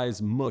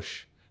industrialized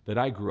mush that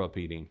I grew up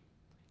eating.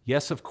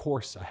 Yes, of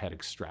course I had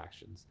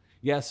extractions.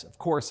 Yes, of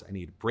course I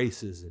needed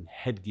braces and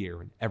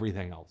headgear and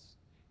everything else.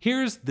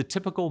 Here's the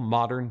typical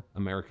modern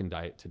American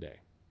diet today.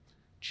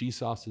 Cheese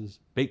sauces,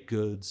 baked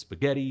goods,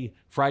 spaghetti,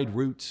 fried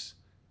roots,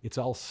 it's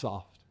all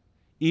soft.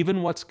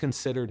 Even what's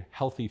considered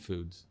healthy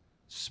foods,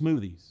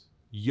 smoothies,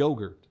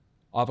 yogurt,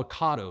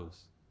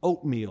 avocados,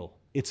 oatmeal,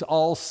 it's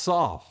all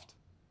soft.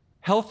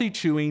 Healthy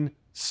chewing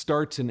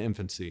starts in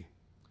infancy.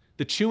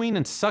 The chewing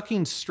and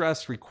sucking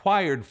stress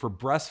required for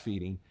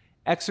breastfeeding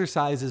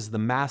exercises the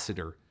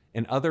masseter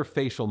and other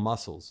facial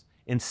muscles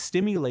and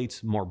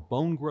stimulates more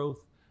bone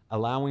growth,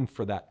 allowing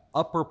for that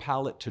upper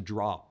palate to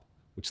drop,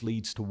 which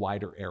leads to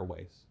wider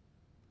airways.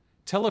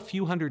 Till a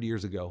few hundred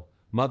years ago,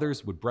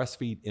 mothers would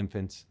breastfeed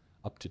infants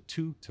up to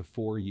 2 to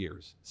 4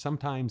 years,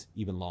 sometimes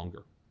even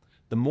longer.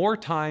 The more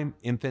time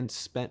infants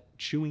spent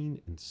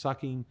chewing and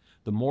sucking,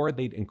 the more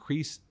they'd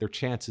increase their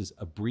chances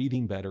of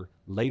breathing better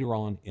later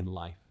on in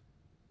life.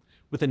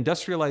 With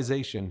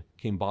industrialization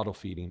came bottle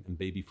feeding and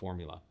baby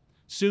formula.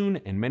 Soon,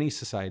 in many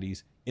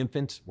societies,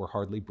 infants were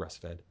hardly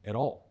breastfed at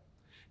all.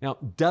 Now,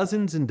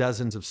 dozens and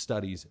dozens of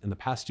studies in the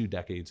past 2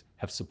 decades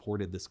have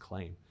supported this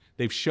claim.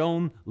 They've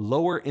shown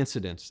lower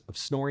incidence of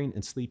snoring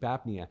and sleep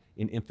apnea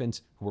in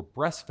infants who were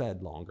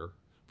breastfed longer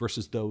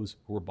versus those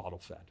who were bottle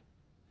fed.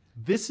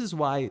 This is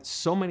why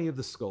so many of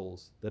the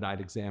skulls that I'd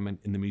examined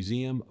in the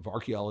Museum of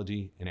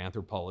Archaeology and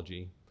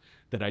Anthropology,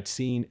 that I'd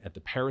seen at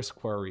the Paris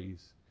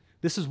quarries,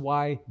 this is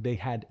why they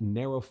had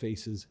narrow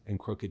faces and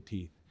crooked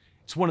teeth.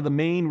 It's one of the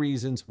main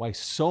reasons why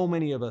so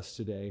many of us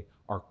today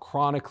are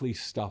chronically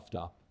stuffed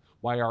up,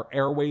 why our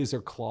airways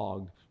are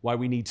clogged, why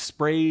we need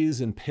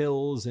sprays and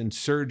pills and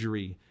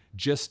surgery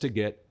just to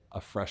get a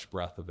fresh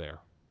breath of air.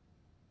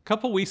 A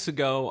couple weeks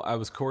ago, I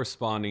was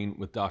corresponding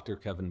with Dr.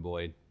 Kevin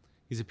Boyd.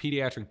 He's a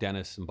pediatric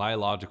dentist and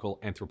biological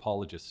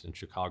anthropologist in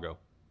Chicago.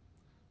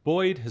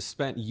 Boyd has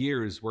spent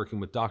years working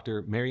with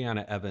Dr.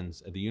 Mariana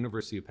Evans at the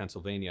University of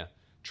Pennsylvania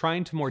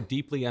trying to more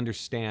deeply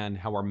understand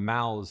how our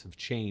mouths have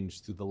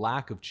changed through the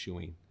lack of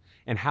chewing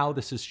and how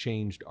this has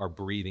changed our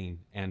breathing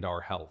and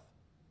our health.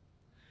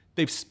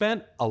 They've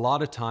spent a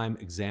lot of time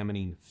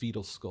examining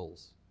fetal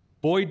skulls.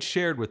 Boyd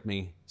shared with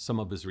me some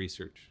of his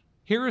research.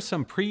 Here are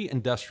some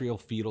pre-industrial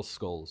fetal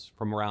skulls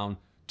from around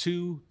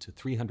 200 to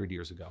 300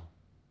 years ago.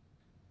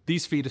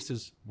 These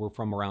fetuses were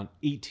from around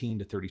 18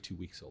 to 32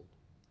 weeks old.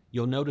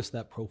 You'll notice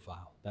that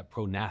profile, that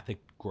prognathic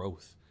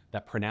growth,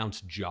 that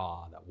pronounced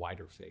jaw, that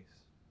wider face.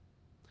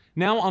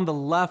 Now on the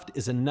left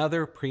is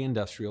another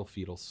pre-industrial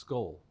fetal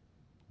skull.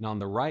 Now on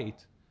the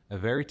right, a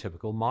very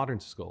typical modern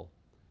skull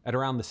at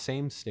around the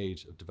same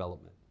stage of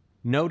development.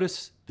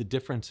 Notice the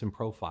difference in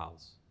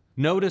profiles.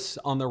 Notice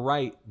on the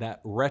right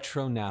that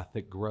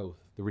retrognathic growth,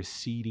 the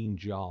receding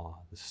jaw,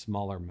 the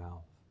smaller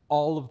mouth,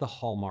 all of the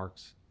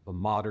hallmarks of a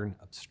modern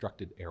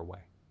obstructed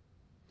airway.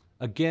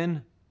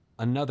 Again,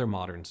 another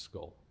modern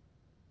skull.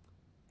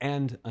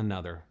 And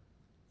another.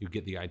 You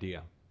get the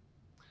idea.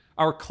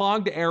 Our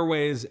clogged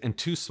airways and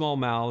too small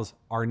mouths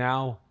are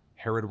now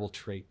heritable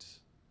traits.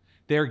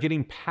 They are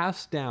getting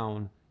passed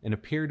down and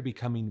appear to be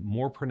becoming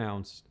more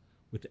pronounced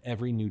with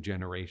every new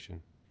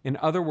generation. In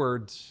other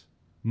words,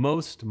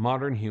 most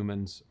modern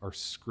humans are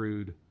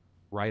screwed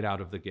right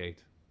out of the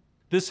gate.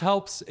 This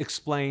helps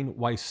explain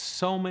why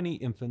so many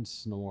infants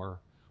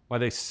snore, why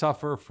they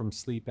suffer from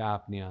sleep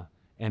apnea,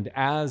 and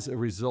as a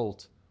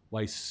result,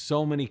 why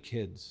so many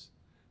kids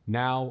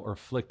now are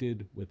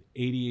afflicted with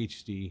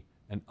ADHD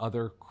and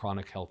other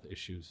chronic health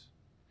issues.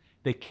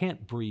 They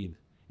can't breathe,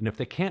 and if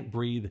they can't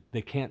breathe,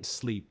 they can't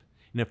sleep.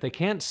 And if they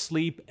can't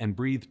sleep and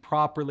breathe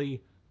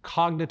properly,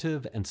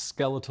 cognitive and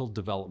skeletal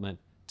development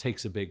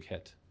takes a big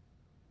hit.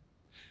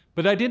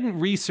 But I didn't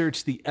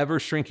research the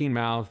ever-shrinking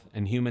mouth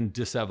and human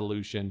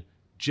disevolution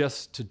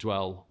just to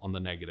dwell on the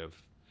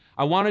negative.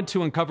 I wanted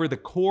to uncover the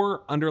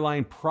core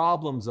underlying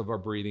problems of our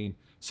breathing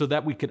so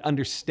that we could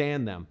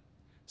understand them,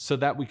 so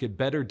that we could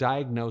better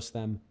diagnose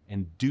them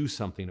and do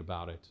something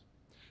about it,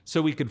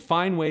 so we could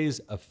find ways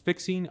of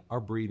fixing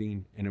our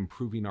breathing and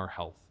improving our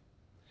health.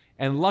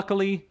 And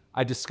luckily,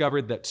 I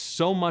discovered that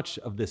so much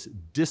of this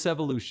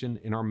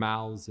disevolution in our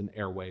mouths and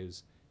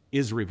airways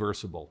is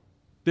reversible.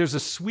 There's a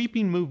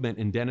sweeping movement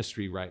in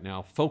dentistry right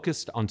now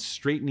focused on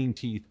straightening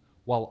teeth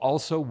while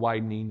also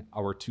widening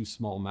our too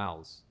small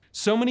mouths.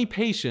 So many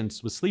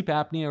patients with sleep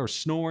apnea or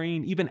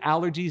snoring, even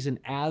allergies and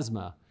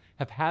asthma,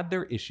 have had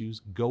their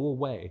issues go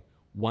away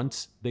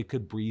once they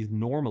could breathe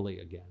normally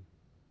again.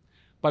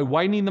 By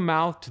widening the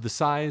mouth to the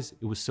size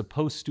it was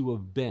supposed to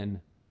have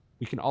been,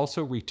 we can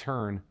also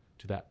return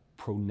to that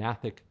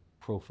prognathic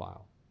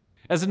profile.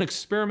 As an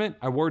experiment,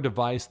 I wore a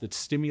device that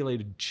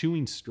stimulated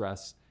chewing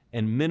stress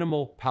and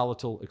minimal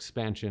palatal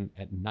expansion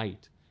at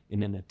night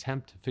in an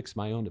attempt to fix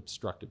my own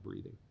obstructed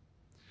breathing.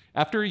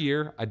 After a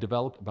year, I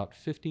developed about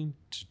 15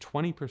 to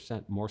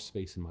 20% more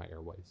space in my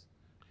airways.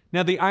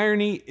 Now, the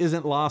irony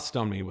isn't lost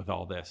on me with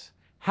all this.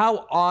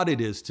 How odd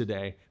it is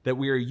today that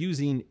we are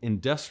using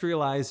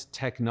industrialized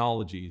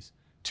technologies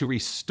to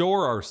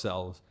restore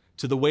ourselves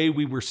to the way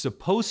we were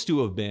supposed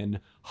to have been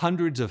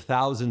hundreds of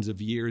thousands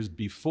of years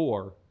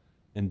before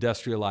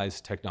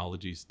industrialized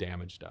technologies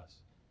damaged us.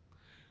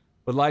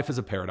 But life is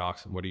a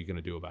paradox, and what are you going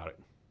to do about it?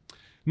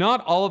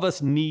 Not all of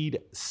us need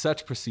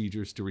such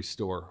procedures to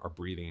restore our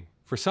breathing.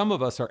 For some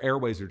of us, our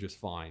airways are just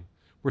fine.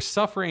 We're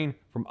suffering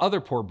from other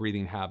poor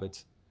breathing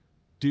habits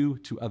due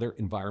to other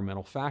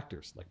environmental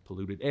factors like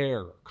polluted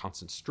air, or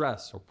constant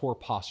stress, or poor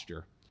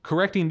posture.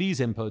 Correcting these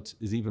inputs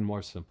is even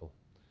more simple.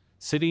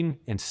 Sitting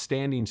and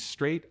standing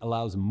straight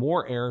allows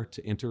more air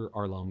to enter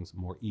our lungs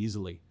more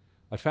easily.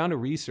 I found a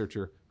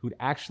researcher who'd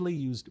actually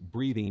used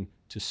breathing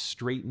to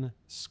straighten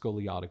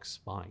scoliotic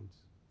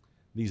spines.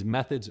 These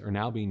methods are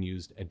now being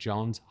used at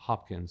Johns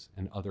Hopkins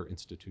and other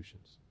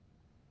institutions.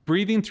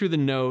 Breathing through the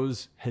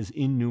nose has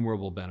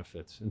innumerable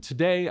benefits, and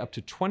today up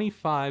to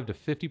 25 to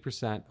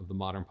 50% of the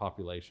modern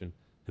population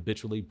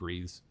habitually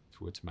breathes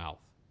through its mouth.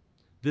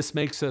 This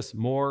makes us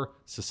more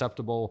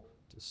susceptible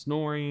to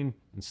snoring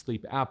and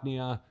sleep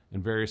apnea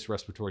and various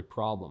respiratory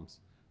problems.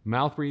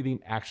 Mouth breathing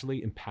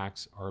actually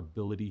impacts our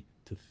ability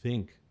to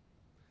think.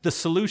 The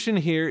solution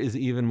here is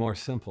even more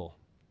simple.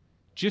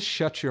 Just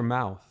shut your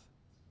mouth.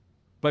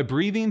 By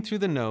breathing through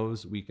the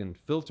nose, we can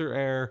filter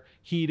air,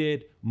 heat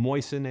it,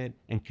 moisten it,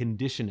 and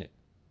condition it.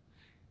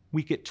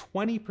 We get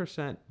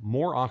 20%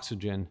 more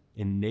oxygen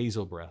in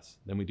nasal breaths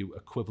than we do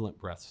equivalent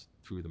breaths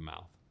through the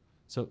mouth.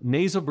 So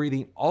nasal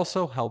breathing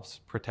also helps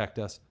protect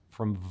us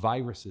from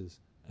viruses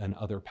and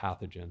other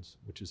pathogens,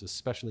 which is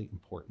especially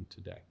important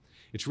today.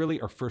 It's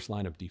really our first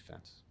line of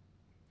defense.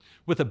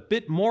 With a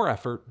bit more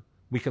effort,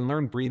 we can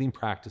learn breathing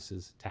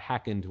practices to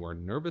hack into our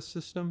nervous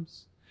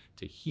systems,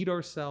 to heat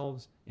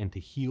ourselves, and to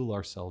heal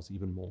ourselves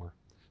even more.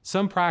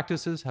 Some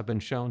practices have been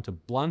shown to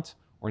blunt,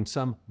 or in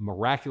some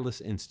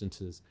miraculous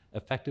instances,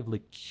 effectively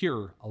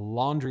cure a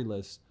laundry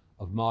list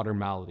of modern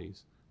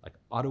maladies like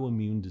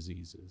autoimmune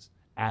diseases,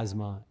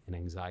 asthma, and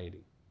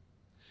anxiety.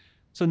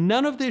 So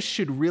none of this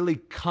should really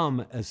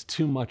come as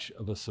too much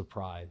of a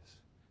surprise.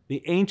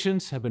 The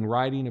ancients have been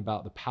writing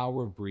about the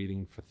power of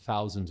breathing for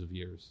thousands of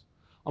years.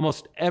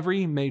 Almost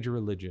every major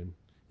religion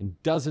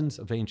and dozens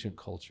of ancient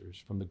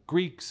cultures, from the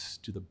Greeks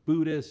to the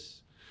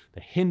Buddhists,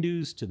 the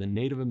Hindus to the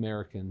Native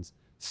Americans,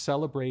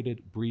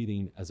 celebrated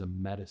breathing as a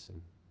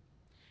medicine.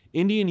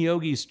 Indian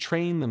yogis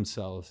train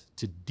themselves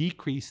to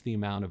decrease the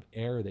amount of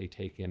air they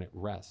take in at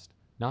rest,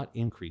 not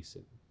increase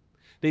it.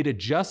 They'd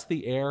adjust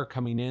the air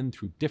coming in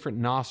through different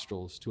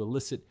nostrils to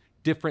elicit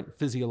different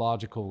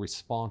physiological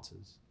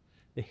responses.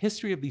 The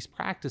history of these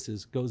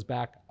practices goes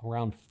back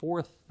around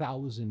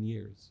 4,000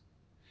 years.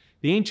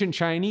 The ancient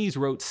Chinese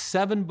wrote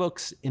 7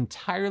 books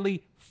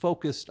entirely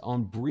focused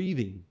on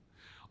breathing,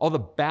 all the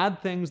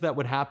bad things that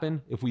would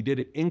happen if we did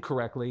it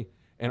incorrectly,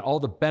 and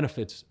all the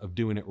benefits of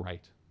doing it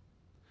right.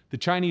 The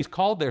Chinese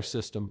called their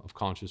system of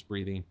conscious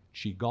breathing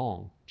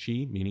Qigong,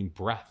 Qi meaning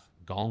breath,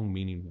 Gong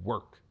meaning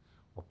work,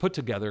 or put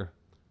together,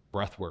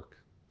 breath work.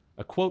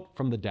 A quote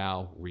from the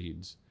Tao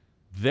reads,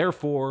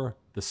 "Therefore,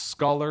 the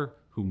scholar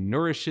who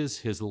nourishes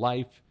his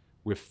life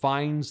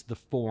refines the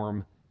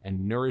form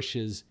and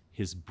nourishes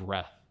his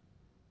breath."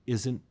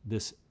 Isn't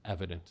this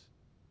evident?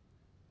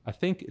 I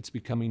think it's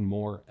becoming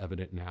more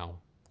evident now.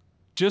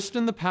 Just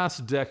in the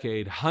past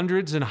decade,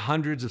 hundreds and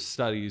hundreds of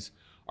studies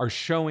are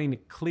showing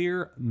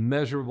clear,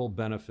 measurable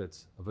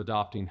benefits of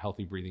adopting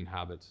healthy breathing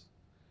habits.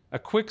 A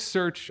quick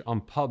search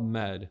on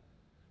PubMed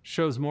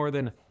shows more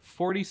than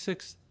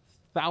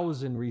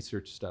 46,000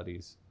 research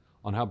studies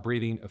on how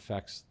breathing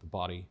affects the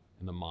body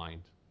and the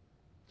mind.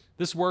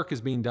 This work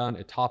is being done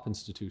at top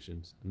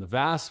institutions, and the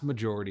vast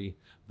majority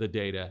of the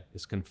data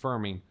is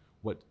confirming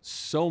what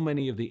so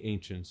many of the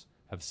ancients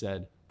have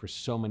said for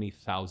so many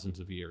thousands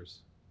of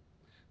years,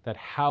 that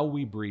how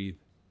we breathe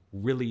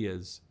really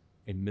is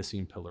a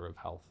missing pillar of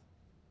health.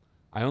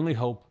 I only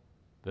hope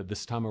that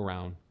this time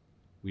around,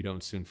 we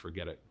don't soon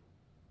forget it.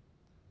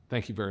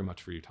 Thank you very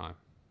much for your time.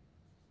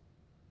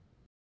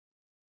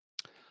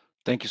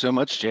 Thank you so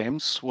much,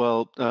 James.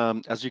 Well,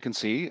 as you can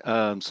see,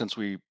 since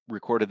we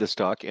recorded this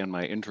talk and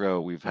my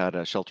intro, we've had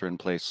a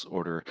shelter-in-place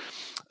order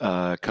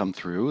come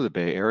through the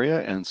Bay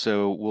Area, and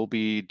so we'll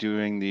be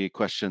doing the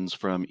questions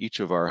from each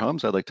of our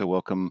homes. I'd like to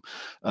welcome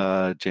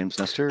James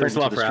Nestor. Thanks a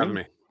lot for having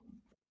me.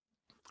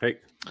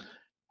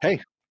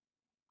 Hey,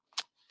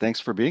 thanks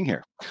for being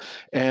here.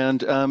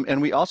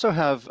 And we also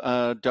have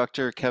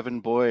Dr. Kevin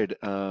Boyd,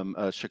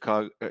 a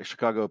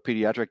Chicago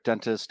pediatric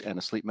dentist and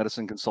a sleep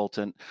medicine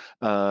consultant,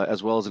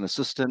 as well as an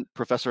assistant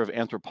professor of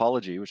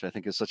anthropology, which I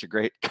think is such a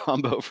great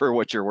combo for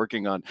what you're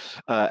working on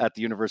at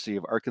the University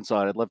of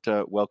Arkansas. And I'd love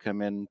to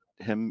welcome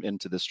him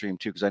into the stream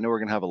too, because I know we're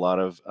going to have a lot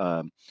of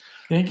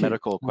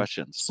medical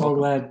questions. So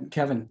glad,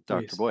 Kevin.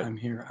 Dr. Boyd. I'm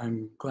here.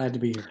 I'm glad to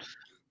be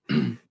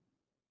here.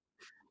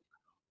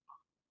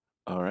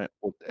 All right.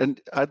 Well, and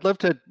I'd love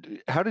to,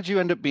 how did you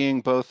end up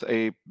being both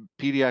a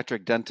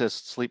pediatric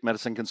dentist, sleep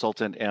medicine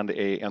consultant, and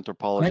a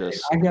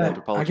anthropologist? I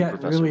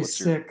got really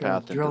sick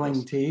of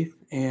drilling teeth,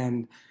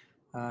 and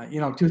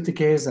tooth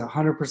decay is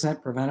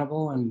 100%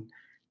 preventable, and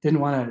didn't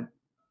want to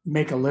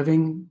make a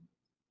living,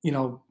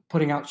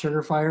 putting out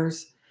sugar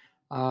fires,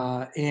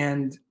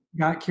 and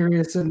got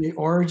curious in the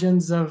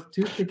origins of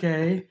tooth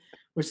decay,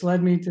 which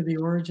led me to the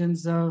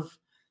origins of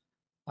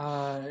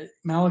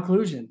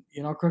malocclusion,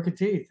 crooked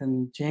teeth.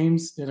 And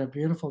James did a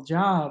beautiful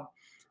job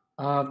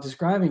of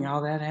describing how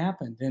that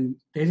happened. And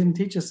they didn't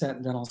teach us that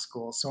in dental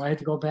school. So I had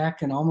to go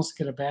back and almost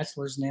get a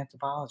bachelor's in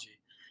anthropology.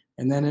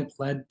 And then it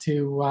led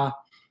to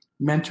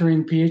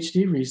mentoring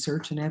PhD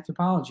research in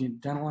anthropology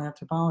and dental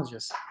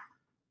anthropologists.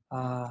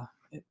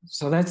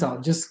 So that's all,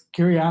 just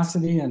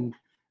curiosity and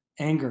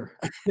anger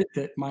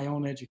at my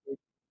own education.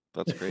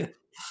 That's great.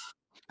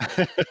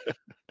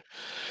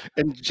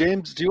 And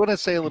James, do you want to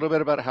say a little bit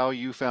about how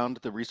you found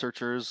the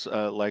researchers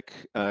like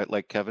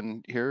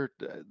Kevin here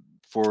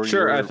for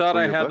Sure. I thought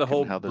I had the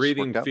whole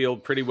breathing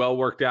field pretty well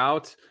worked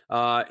out.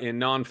 In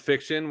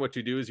nonfiction, what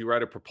you do is you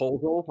write a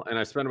proposal, and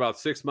I spent about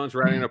 6 months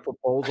writing a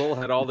proposal,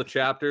 had all the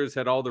chapters,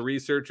 had all the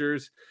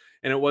researchers,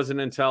 and it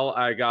wasn't until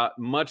I got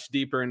much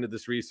deeper into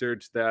this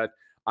research that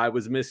I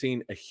was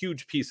missing a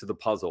huge piece of the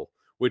puzzle,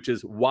 which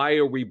is, why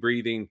are we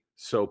breathing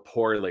so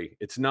poorly?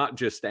 It's not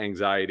just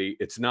anxiety.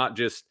 It's not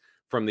just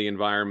from the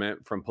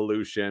environment, from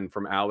pollution,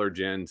 from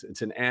allergens.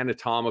 It's an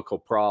anatomical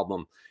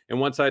problem. And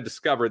once I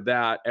discovered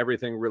that,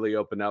 everything really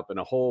opened up in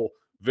a whole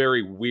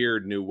very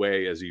weird new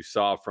way, as you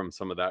saw from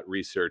some of that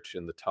research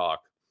in the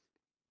talk.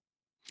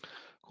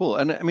 Cool.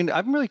 And I mean,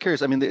 I'm really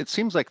curious. I mean, it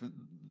seems like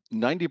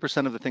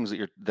 90% of the things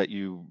that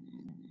you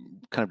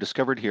kind of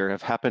discovered here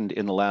have happened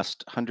in the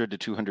last 100 to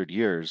 200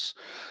 years.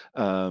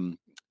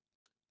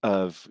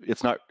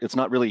 It's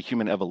not really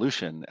human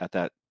evolution at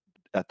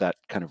that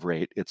kind of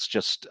rate. It's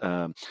just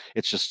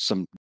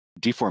some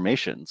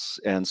deformations.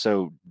 And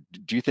so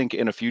do you think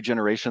in a few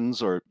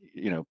generations, or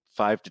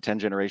 5 to 10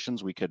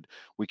 generations, we could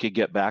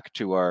get back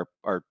to our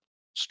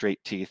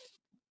straight teeth,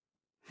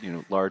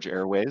 large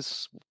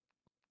airways?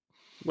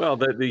 Well,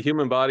 the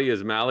human body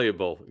is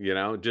malleable,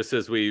 just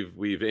as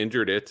we've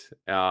injured it,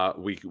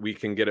 we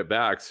can get it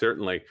back,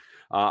 certainly.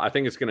 I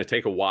think it's going to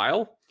take a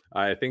while.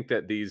 I think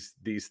that these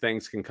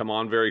things can come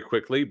on very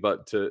quickly,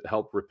 but to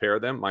help repair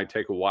them might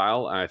take a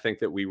while. And I think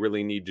that we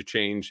really need to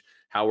change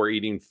how we're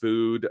eating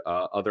food,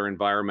 other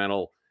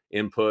environmental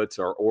inputs,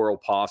 our oral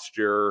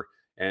posture,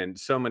 and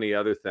so many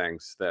other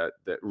things that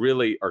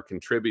really are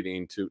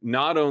contributing to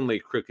not only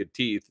crooked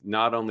teeth,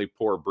 not only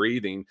poor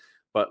breathing,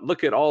 but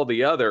look at all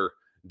the other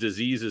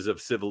diseases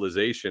of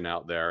civilization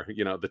out there.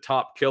 You know, the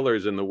top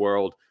killers in the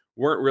world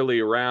weren't really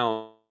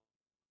around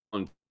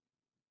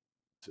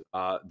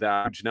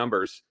that huge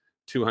numbers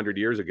 200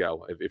 years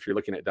ago. If you're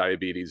looking at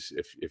diabetes,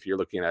 if you're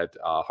looking at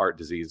heart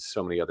disease,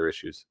 so many other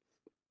issues.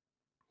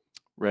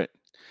 Right.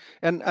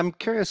 And I'm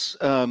curious,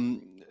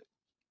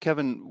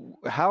 Kevin,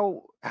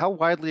 how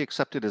widely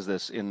accepted is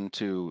this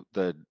into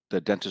the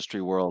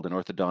dentistry world and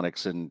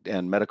orthodontics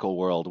and medical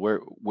world?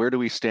 Where do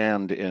we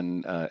stand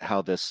in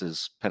how this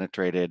is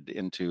penetrated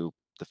into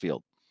the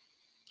field?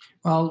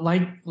 Well,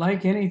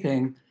 like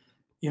anything,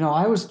 you know,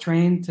 I was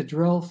trained to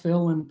drill,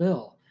 fill, and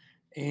bill,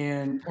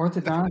 and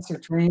orthodontists are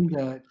trained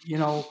to, you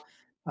know,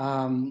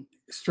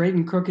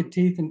 straighten crooked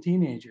teeth in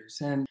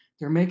teenagers, and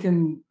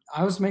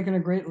I was making a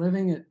great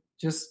living at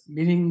just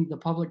meeting the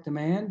public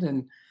demand,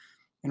 and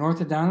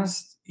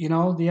orthodontists, you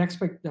know,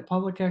 the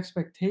public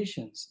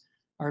expectations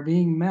are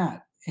being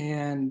met,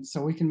 and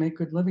so we can make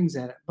good livings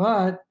at it.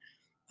 But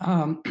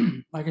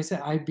like I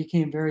said, I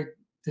became very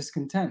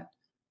discontent.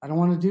 I don't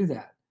want to do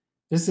that.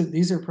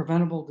 These are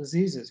preventable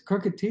diseases.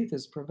 Crooked teeth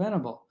is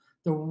preventable.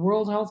 The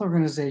World Health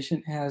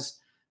Organization has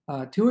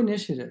 2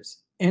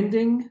 initiatives: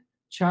 ending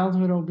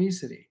childhood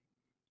obesity,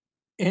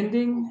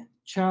 ending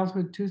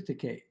childhood tooth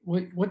decay.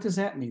 What does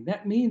that mean?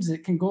 That means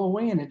it can go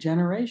away in a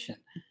generation.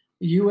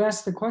 You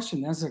asked the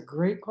question. That's a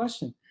great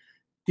question.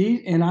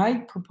 And I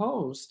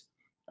proposed,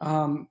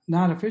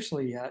 not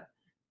officially yet,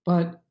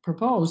 but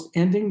proposed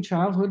ending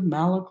childhood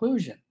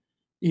malocclusion.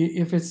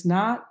 If it's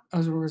not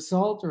as a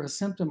result or a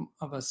symptom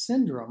of a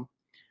syndrome,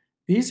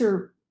 these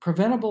are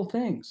preventable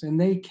things and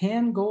they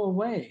can go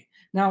away.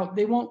 Now,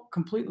 they won't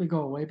completely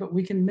go away, but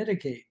we can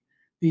mitigate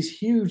these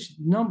huge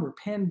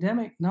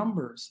pandemic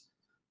numbers,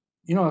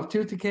 you know, of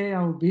tooth decay,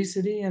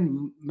 obesity,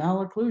 and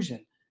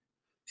malocclusion.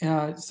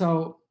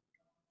 So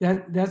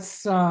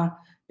that's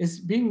it's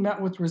being met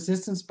with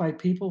resistance by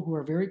people who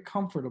are very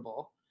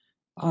comfortable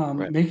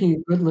Right. making a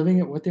good living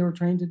at what they were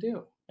trained to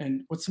do.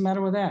 And what's the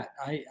matter with that?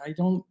 I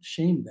don't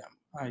shame them.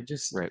 I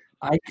just, Right.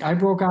 I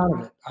broke out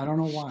of it. I don't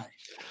know why.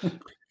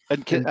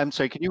 And I'm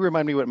sorry, can you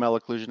remind me what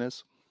malocclusion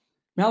is?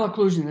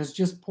 Malocclusion is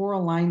just poor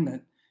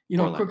alignment. You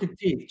know, crooked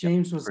teeth.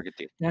 James was, crooked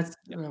teeth. that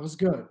was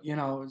good. You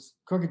know, it's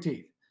crooked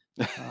teeth.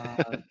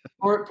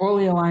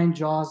 Poorly aligned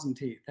jaws and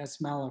teeth. That's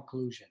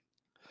malocclusion.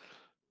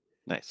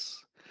 Nice.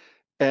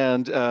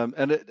 And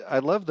I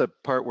love the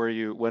part where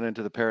you went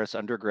into the Paris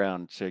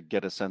underground to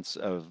get a sense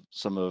of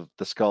some of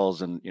the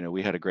skulls, and you know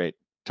we had a great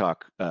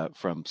talk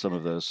from some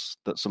of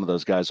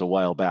those guys a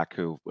while back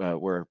who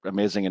were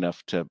amazing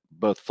enough to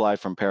both fly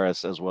from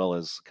Paris as well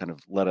as kind of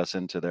let us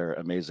into their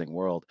amazing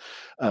world.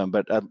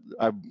 But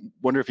I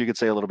wonder if you could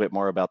say a little bit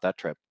more about that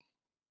trip.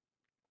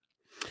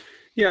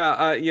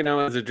 Yeah, you know,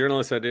 as a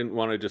journalist, I didn't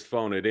want to just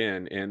phone it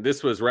in, and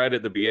this was right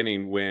at the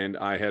beginning when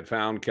I had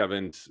found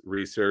Kevin's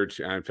research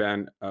and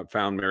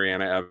found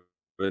Mariana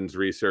Evans'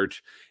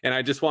 research, and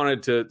I just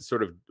wanted to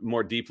sort of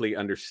more deeply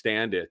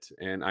understand it.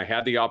 And I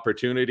had the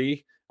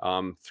opportunity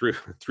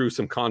through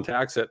some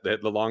contacts at the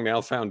Long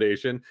Now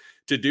Foundation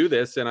to do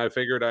this, and I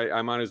figured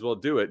I might as well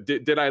do it.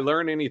 Did I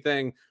learn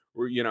anything,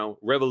 you know,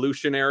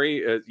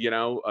 revolutionary, you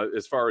know,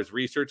 as far as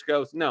research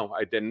goes? No,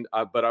 I didn't,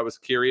 but I was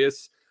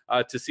curious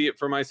to see it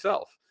for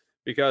myself,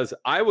 because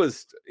I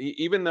was,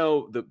 even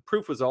though the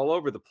proof was all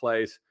over the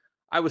place,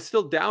 I was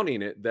still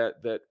doubting it,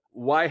 that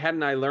why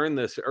hadn't I learned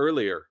this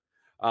earlier?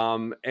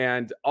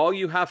 And all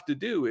you have to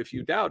do if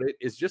you doubt it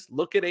is just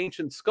look at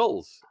ancient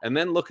skulls and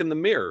then look in the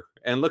mirror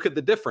and look at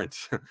the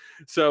difference.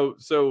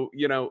 So,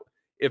 you know,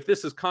 if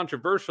this is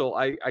controversial,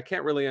 I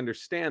can't really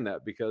understand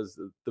that, because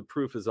the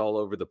proof is all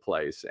over the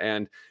place.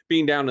 And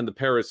being down in the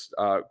Paris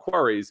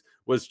quarries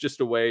was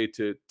just a way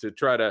to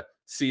try to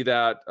see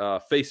that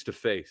face to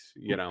face,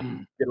 you know,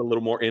 get a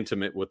little more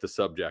intimate with the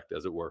subject,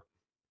 as it were.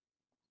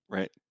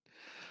 Right.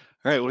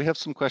 All right. Well, we have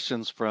some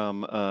questions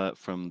from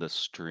the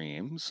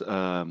streams.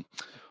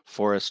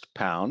 Forrest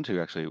Pound,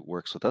 who actually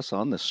works with us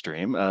on this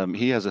stream,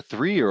 he has a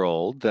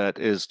 3-year-old that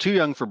is too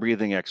young for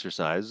breathing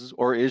exercises,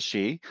 or is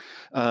she?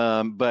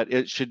 But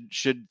it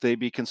should they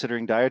be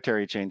considering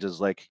dietary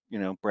changes like, you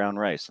know, brown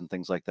rice and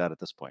things like that at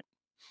this point?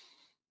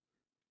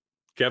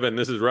 Kevin,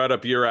 this is right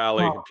up your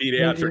alley. Well,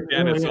 Pediatric it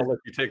dentist. really I'll let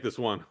you take this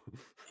one.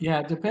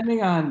 Yeah,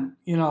 depending on,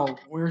 you know,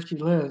 where she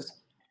lives,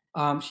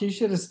 she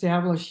should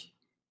establish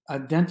a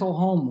dental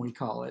home, we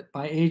call it,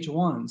 by age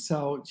 1.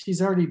 So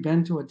she's already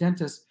been to a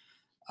dentist,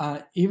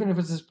 even if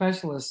it's a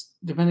specialist,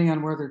 depending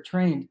on where they're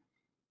trained.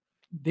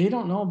 They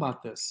don't know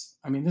about this.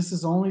 I mean, this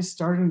is only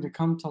starting to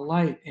come to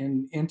light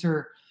and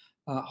enter,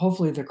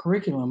 hopefully, the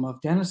curriculum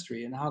of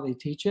dentistry and how they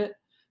teach it.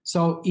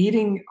 So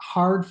eating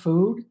hard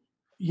food,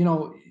 you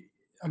know,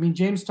 I mean,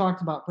 James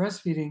talked about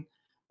breastfeeding.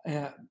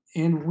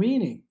 And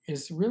weaning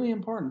is really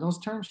important. Those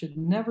terms should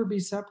never be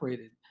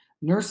separated.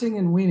 Nursing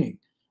and weaning,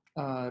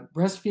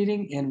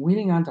 breastfeeding and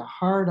weaning onto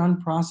hard,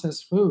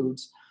 unprocessed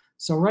foods.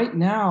 So right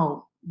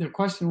now, the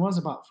question was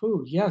about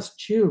food. Yes,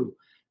 chew,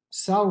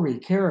 celery,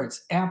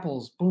 carrots,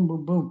 apples, boom,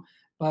 boom, boom.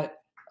 But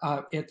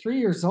at 3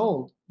 years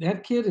old,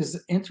 that kid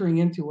is entering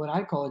into what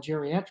I call a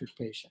geriatric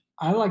patient.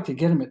 I like to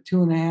get him at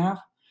 2.5.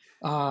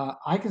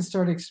 I can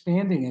start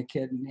expanding a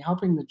kid and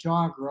helping the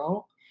jaw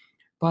grow.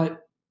 But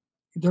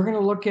they're going to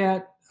look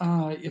at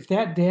if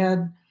that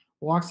dad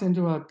walks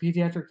into a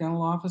pediatric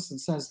dental office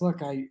and says,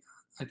 look, I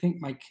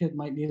think my kid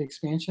might need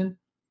expansion,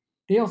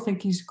 they'll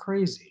think he's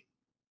crazy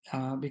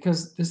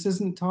because this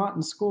isn't taught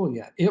in school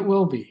yet. It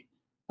will be,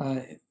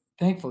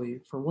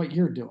 thankfully, for what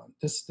you're doing.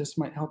 This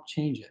might help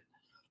change it.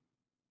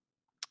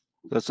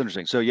 That's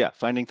interesting. So yeah,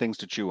 finding things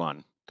to chew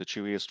on. The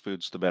chewiest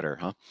foods, the better,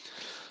 huh?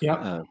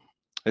 Yep.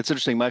 It's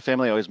interesting. My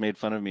family always made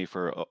fun of me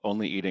for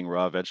only eating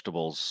raw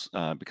vegetables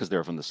because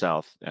they're from the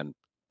South and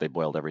they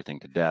boiled everything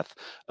to death.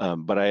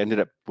 But I ended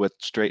up with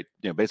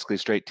basically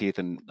straight teeth,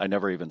 and I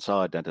never even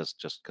saw a dentist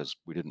just because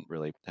we didn't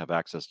really have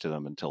access to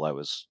them until I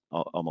was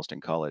almost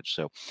in college.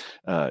 So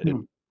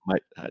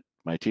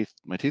my teeth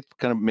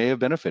kind of may have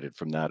benefited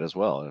from that as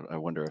well. I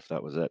wonder if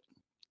that was it.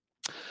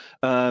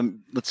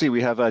 Let's see,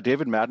 we have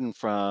David Madden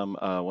from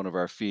one of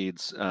our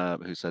feeds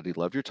who said he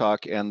loved your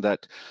talk and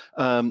that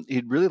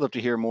he'd really love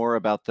to hear more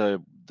about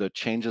the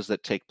changes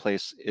that take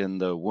place in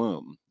the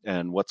womb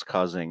and what's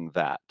causing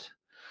that.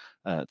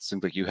 It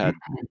seems like you had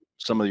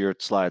some of your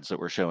slides that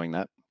were showing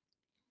that.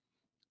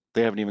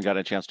 They haven't even got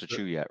a chance to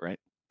chew yet, right?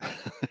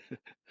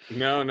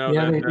 No,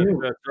 Yeah,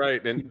 that's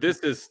right. And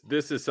this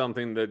is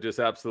something that just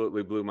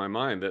absolutely blew my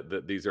mind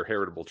that these are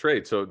heritable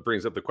traits. So it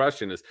brings up the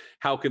question is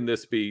how can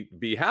this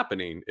be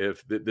happening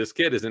if this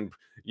kid isn't,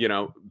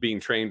 being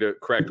trained to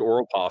correct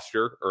oral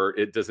posture or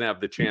it doesn't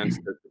have the chance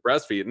to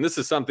breastfeed. And this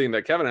is something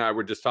that Kevin and I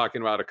were just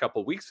talking about a couple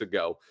of weeks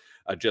ago,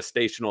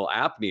 gestational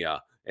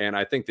apnea. And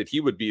I think that he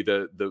would be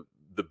the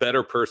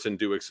better person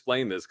to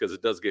explain this because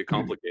it does get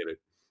complicated.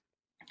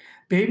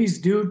 Babies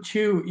do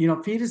chew,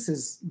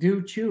 fetuses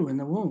do chew in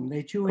the womb.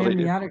 They chew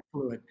amniotic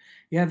fluid.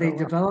 Yeah, they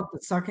develop the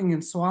sucking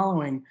and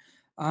swallowing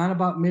on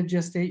about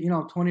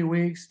mid-gestate, 20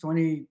 weeks,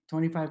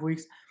 25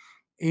 weeks.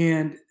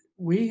 And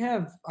we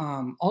have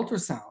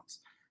ultrasounds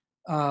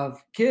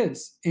of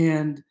kids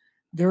and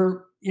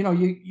they're,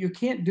 you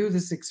can't do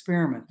this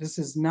experiment. This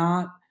is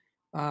not,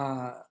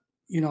 a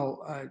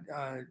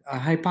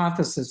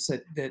hypothesis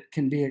that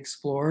can be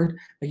explored.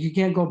 Like you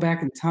can't go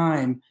back in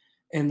time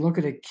and look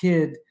at a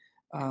kid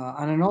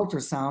on an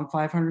ultrasound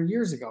 500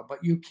 years ago,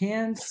 but you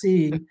can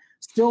see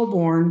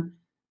stillborn,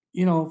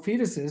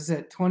 fetuses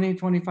at 20,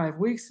 25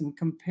 weeks and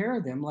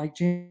compare them like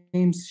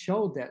James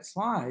showed that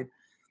slide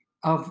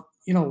of,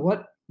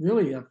 what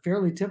really a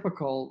fairly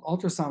typical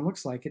ultrasound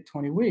looks like at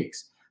 20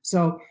 weeks.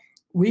 So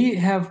we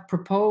have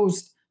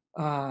proposed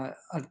a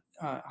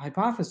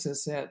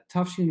hypothesis at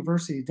Tufts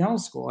University Dental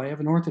School. I have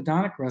an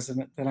orthodontic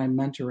resident that I'm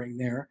mentoring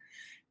there,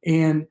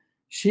 and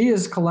she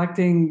is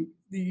proposing,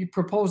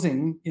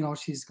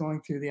 she's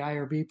going through the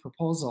IRB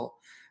proposal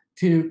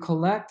to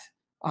collect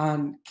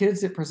on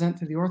kids that present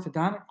to the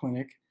orthodontic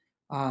clinic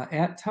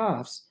at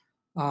Tufts,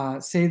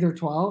 say they're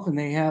 12 and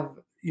they have,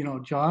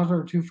 jaws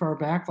are too far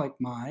back like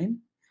mine,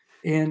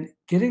 and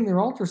getting their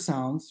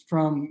ultrasounds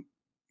from,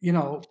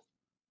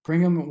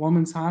 Brigham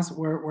Women's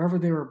Hospital, wherever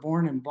they were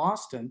born in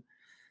Boston,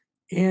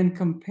 and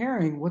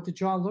comparing what the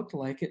jaw looked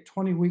like at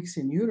 20 weeks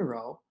in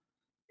utero.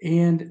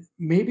 And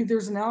maybe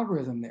there's an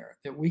algorithm there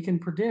that we can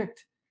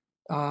predict.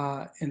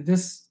 And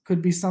this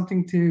could be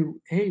something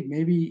to, hey,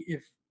 maybe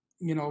if,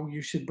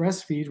 you should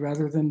breastfeed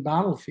rather than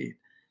bottle feed.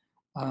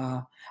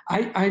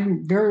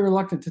 I'm very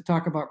reluctant to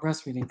talk about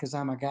breastfeeding because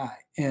I'm a guy.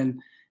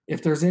 And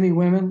if there's any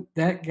women,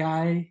 that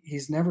guy,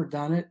 he's never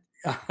done it.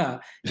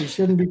 He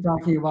shouldn't be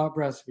talking about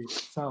breastfeeding.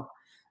 So,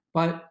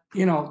 but,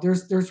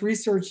 there's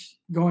research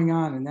going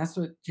on. And that's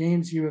what,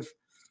 James, you have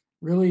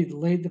really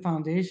laid the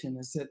foundation,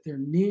 is that there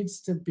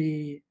needs to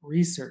be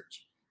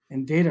research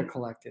and data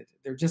collected.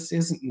 There just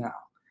isn't now.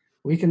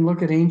 We can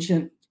look at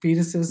ancient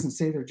fetuses and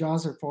say their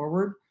jaws are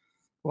forward.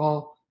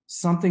 Well,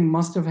 something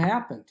must have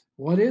happened.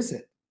 What is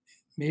it?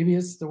 Maybe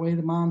it's the way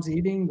the mom's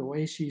eating, the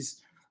way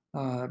she's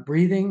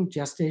breathing.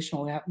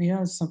 Gestational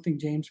apnea is something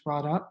James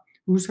brought up.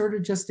 Who's heard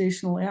of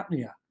gestational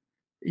apnea?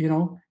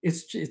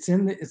 It's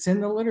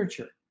in the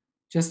literature.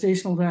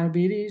 Gestational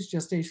diabetes,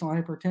 gestational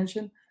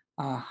hypertension,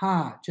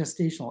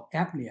 gestational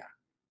apnea.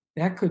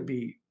 That could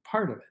be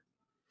part of it.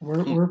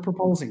 We're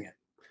proposing it.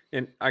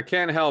 And I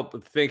can't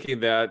help thinking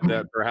that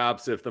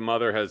perhaps if the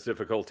mother has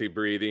difficulty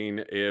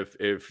breathing,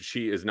 if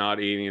she is not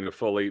eating a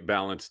fully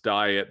balanced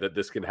diet, that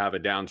this can have a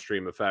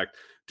downstream effect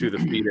to the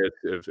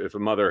fetus. If a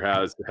mother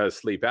has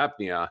sleep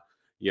apnea,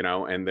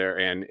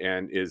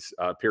 and is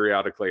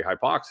periodically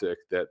hypoxic,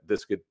 that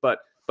this could.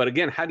 But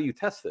again, how do you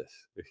test this?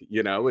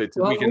 We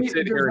can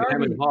sit here and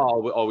hem and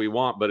haw all we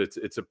want, but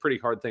it's a pretty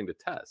hard thing to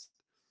test.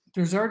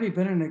 There's already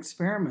been an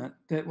experiment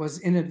that was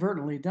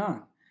inadvertently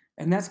done,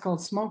 and that's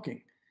called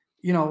smoking.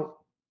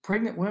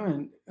 Pregnant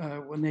women,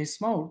 when they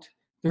smoked,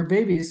 their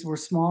babies were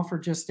small for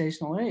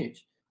gestational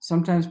age,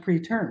 sometimes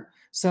preterm.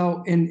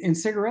 So in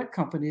cigarette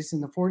companies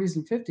in the 40s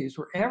and 50s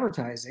were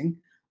advertising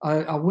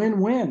a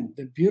win-win,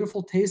 the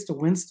beautiful taste of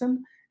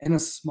Winston and a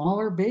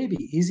smaller baby,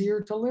 easier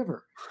to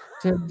deliver.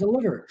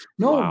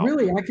 No, Wow.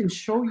 really, I can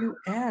show you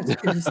ads.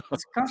 It is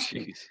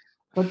disgusting. Jeez.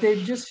 But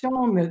they've just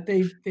shown that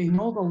they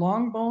know the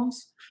long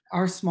bones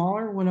are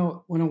smaller when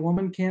a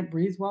woman can't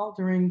breathe well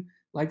during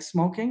like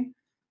smoking.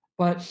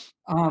 But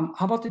how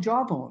about the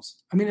jaw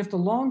bones? I mean, if the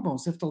long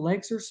bones, if the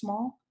legs are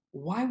small,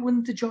 why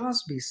wouldn't the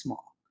jaws be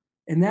small?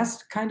 And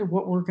that's kind of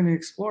what we're going to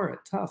explore at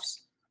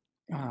Tufts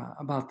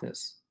about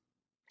this.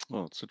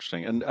 Well, it's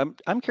interesting,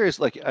 and I'm curious.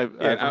 Like I've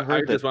I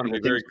heard that just want to be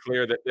very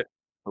clear that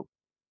Oh,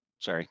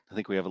 sorry, I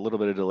think we have a little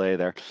bit of delay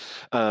there,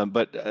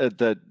 but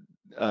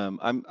I'm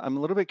a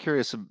little bit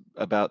curious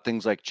about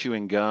things like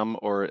chewing gum,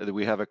 or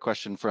we have a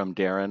question from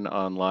Darren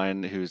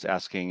online who's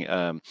asking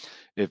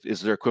if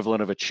is there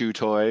equivalent of a chew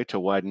toy to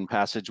widen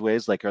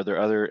passageways? Like, are there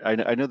other?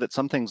 I know that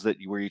some things that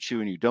where you chew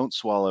and you don't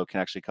swallow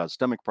can actually cause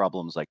stomach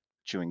problems, like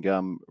chewing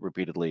gum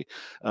repeatedly.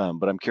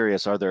 But I'm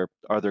curious, are there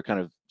kind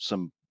of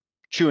some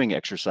chewing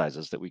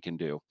exercises that we can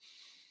do?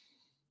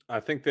 I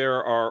think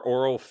there are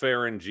oral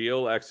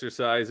pharyngeal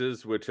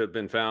exercises which have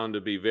been found to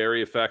be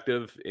very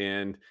effective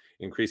in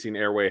increasing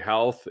airway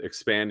health,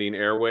 expanding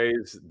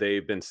airways.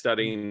 They've been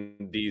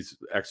studying these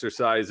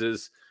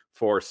exercises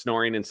for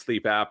snoring and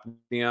sleep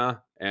apnea,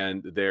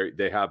 and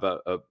they have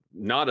a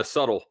not a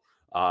subtle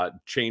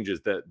changes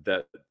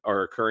that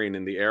are occurring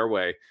in the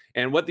airway.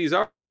 And what these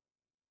are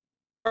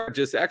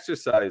just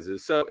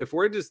exercises. So if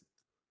we're just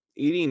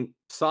eating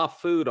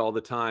soft food all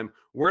the time,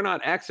 we're not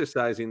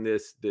exercising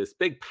this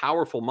big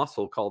powerful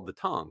muscle called the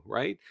tongue,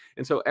 right?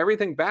 And so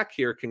everything back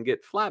here can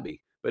get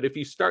flabby. But if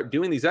you start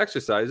doing these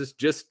exercises,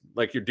 just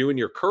like you're doing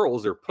your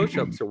curls or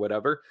push-ups or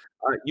whatever,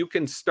 you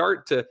can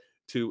start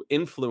to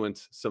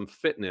influence some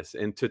fitness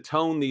and to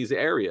tone these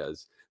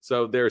areas.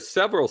 So there's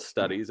several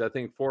studies, I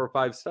think 4 or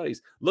 5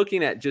 studies,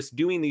 looking at just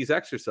doing these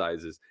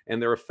exercises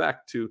and their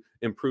effect to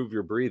improve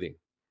your breathing.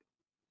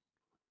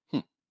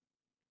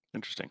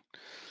 Interesting.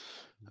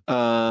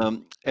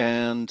 Oh,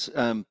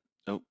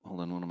 hold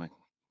on, what am I?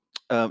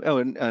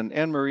 And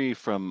Anne Marie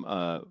from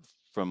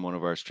one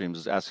of our streams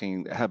is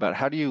asking about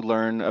how do you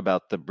learn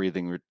about the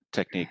breathing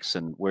techniques,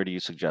 and where do you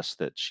suggest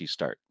that she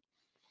start?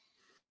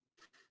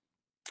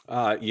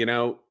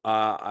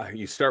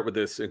 You start with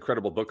this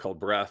incredible book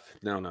called Breath.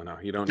 No,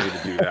 you don't need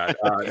to do that.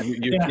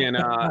 You can.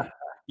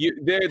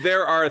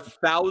 There are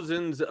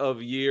thousands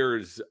of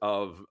years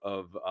of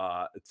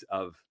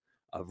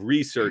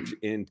research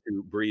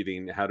into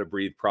breathing, how to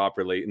breathe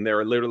properly, and there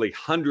are literally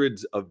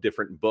hundreds of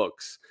different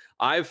books.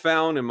 I've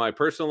found in my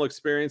personal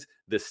experience,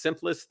 the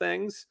simplest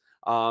things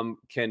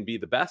can be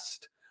the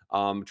best.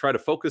 Try to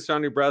focus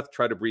on your breath,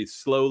 try to breathe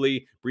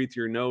slowly, breathe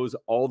through your nose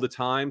all the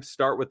time.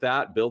 Start with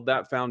that, build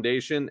that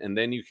foundation, and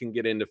then you can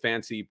get into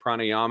fancy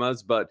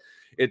pranayamas. But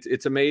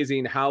it's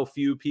amazing how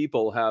few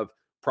people have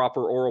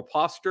proper oral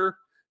posture,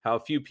 how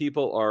few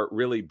people are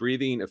really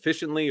breathing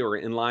efficiently or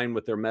in line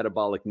with their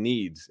metabolic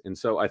needs. And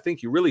so I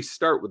think you really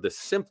start with the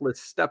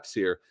simplest steps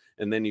here,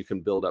 and then you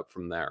can build up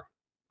from there.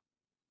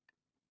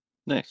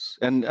 Nice.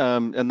 And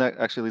that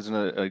actually leads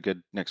into a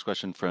good next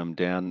question from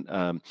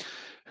Dan,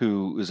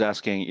 who is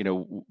asking,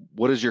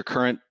 what is your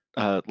current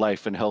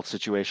life and health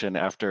situation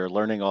after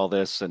learning all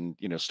this, and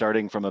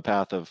starting from a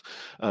path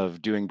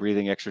of doing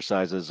breathing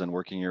exercises and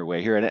working your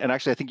way here. And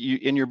actually, I think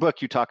in your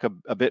book you talk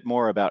a bit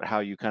more about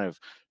how you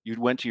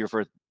went to your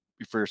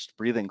first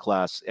breathing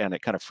class and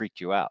it kind of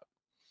freaked you out.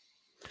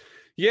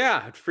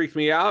 Yeah, it freaked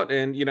me out.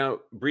 And,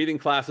 breathing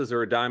classes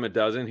are a dime a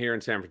dozen here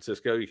in San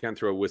Francisco. You can't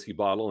throw a whiskey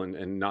bottle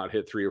and not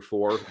hit 3 or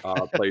 4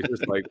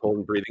 places like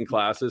holding breathing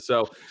classes.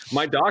 So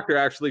my doctor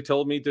actually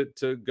told me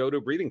to go to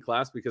a breathing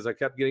class because I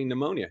kept getting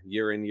pneumonia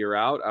year in, year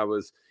out. I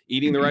was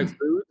eating the right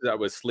foods. I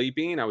was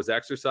sleeping. I was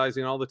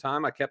exercising all the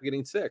time. I kept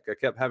getting sick. I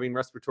kept having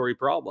respiratory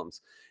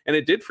problems. And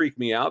it did freak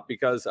me out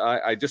because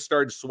I just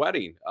started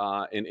sweating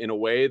in a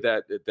way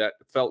that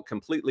felt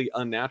completely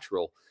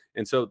unnatural.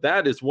 And so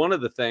that is one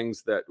of the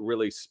things that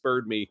really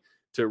spurred me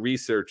to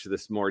research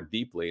this more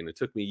deeply. And it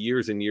took me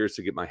years and years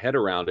to get my head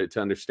around it,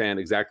 to understand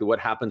exactly what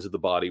happens to the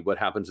body, what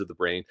happens to the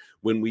brain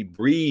when we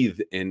breathe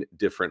in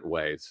different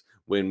ways,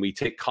 when we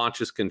take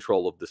conscious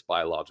control of this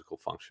biological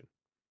function.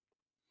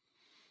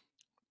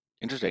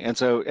 Interesting.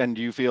 And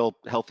do you feel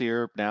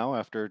healthier now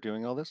after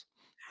doing all this?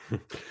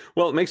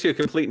 Well, it makes you a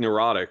complete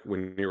neurotic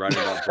when you're writing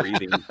about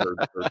breathing for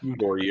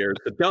 4 years.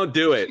 But don't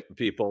do it,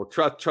 people.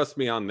 Trust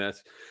me on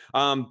this.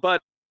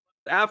 But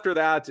after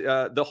that,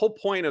 the whole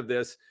point of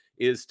this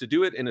is to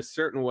do it in a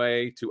certain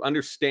way, to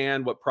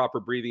understand what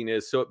proper breathing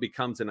is, so it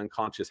becomes an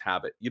unconscious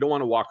habit. You don't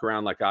want to walk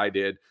around like I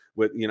did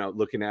with,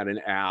 looking at an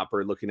app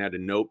or looking at a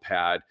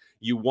notepad.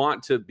 You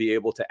want to be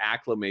able to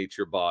acclimate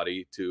your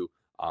body to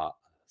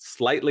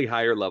slightly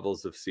higher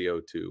levels of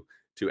CO2,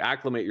 to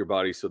acclimate your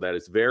body so that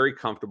it's very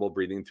comfortable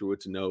breathing through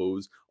its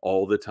nose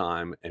all the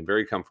time and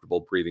very comfortable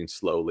breathing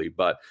slowly.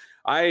 But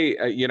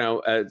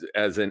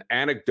as an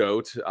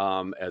anecdote,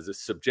 as a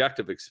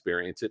subjective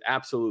experience, it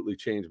absolutely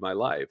changed my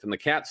life. And the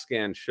CAT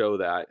scans show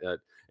that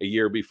a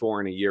year before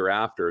and a year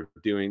after,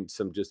 doing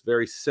some just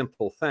very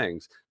simple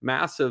things,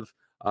 massive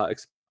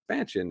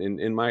expansion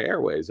in my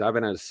airways. I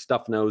haven't had a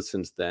stuffed nose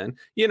since then.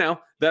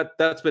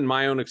 That's been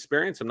my own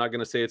experience. I'm not going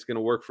to say it's going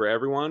to work for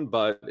everyone,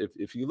 but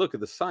if you look at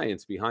the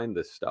science behind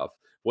this stuff,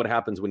 what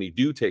happens when you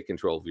do take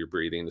control of your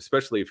breathing,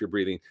 especially if you're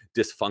breathing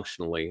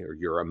dysfunctionally or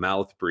you're a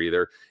mouth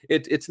breather,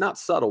 it's not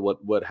subtle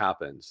what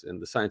happens.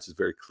 And the science is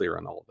very clear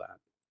on all of that.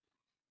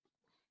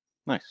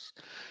 Nice.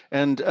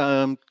 And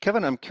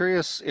Kevin, I'm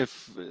curious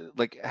if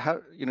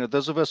how,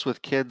 those of us with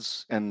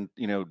kids and,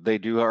 they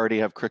do already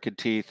have crooked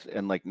teeth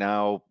and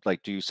now,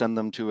 do you send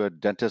them to a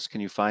dentist? Can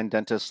you find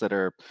dentists that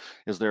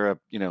is there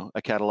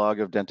a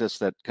catalog of dentists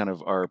that kind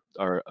of are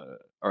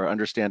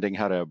understanding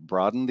how to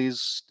broaden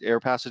these air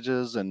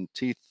passages and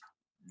teeth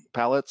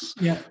palates?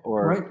 Yeah.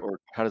 Or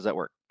how does that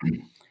work?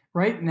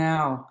 Right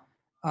now,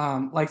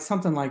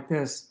 something like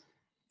this,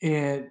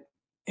 an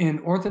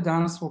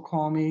orthodontist will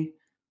call me,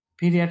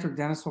 pediatric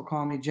dentist will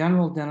call me,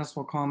 general dentist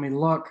will call me.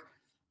 Look,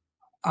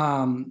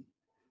 I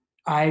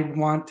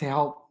want to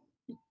help,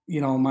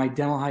 my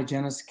dental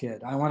hygienist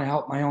kid. I want to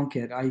help my own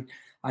kid.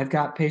 I've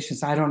got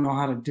patients. I don't know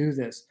how to do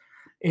this,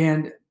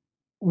 and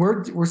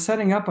we're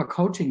setting up a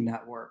coaching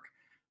network.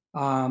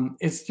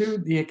 It's through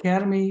the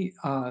Academy.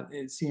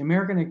 It's the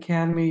American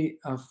Academy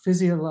of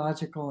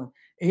Physiological and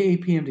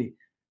AAPMD,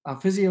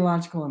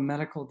 Physiological and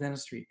Medical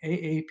Dentistry,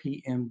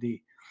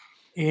 AAPMD,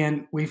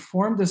 and we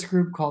formed this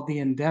group called the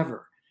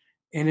Endeavor.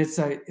 And it's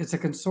a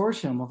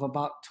consortium of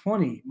about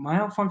 20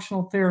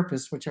 myofunctional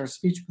therapists, which are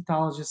speech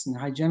pathologists and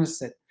hygienists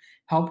that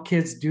help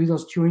kids do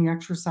those chewing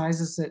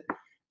exercises that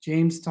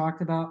James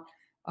talked about,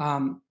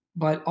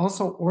 but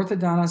also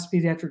orthodontists,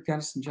 pediatric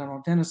dentists, and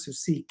general dentists who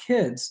see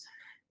kids.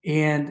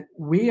 And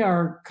we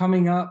are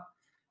coming up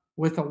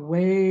with a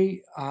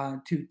way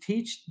to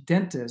teach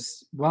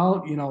dentists,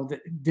 that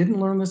didn't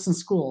learn this in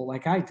school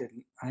like I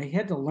didn't. I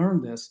had to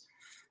learn this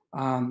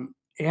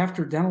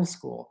after dental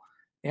school,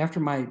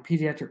 after my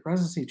pediatric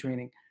residency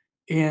training.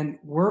 And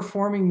we're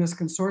forming this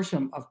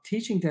consortium of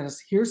teaching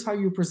dentists, here's how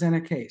you present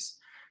a case.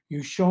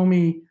 You show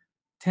me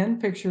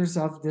 10 pictures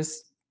of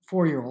this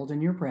 4-year-old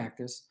in your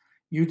practice.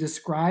 You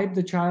describe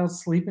the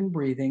child's sleep and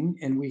breathing,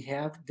 and we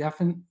have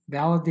definite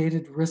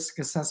validated risk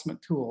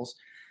assessment tools.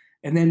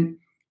 And then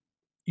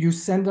you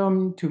send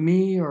them to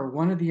me or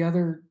one of the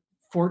other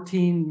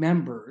 14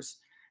 members,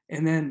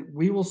 and then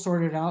we will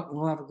sort it out and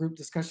we'll have a group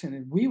discussion,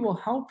 and we will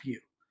help you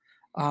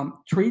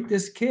treat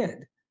this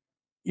kid,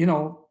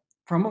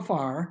 from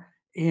afar.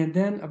 And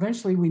then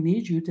eventually we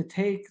need you to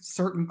take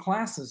certain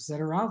classes that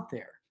are out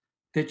there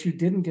that you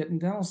didn't get in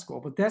dental school.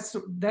 But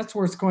that's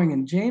where it's going.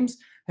 And James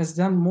has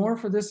done more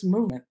for this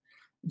movement.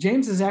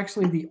 James is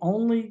actually the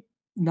only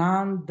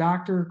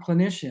non-doctor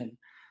clinician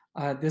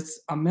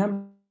that's a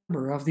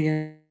member of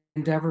the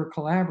Endeavor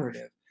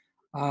Collaborative.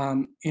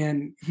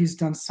 And he's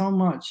done so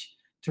much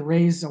to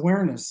raise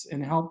awareness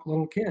and help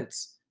little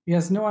kids. He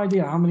has no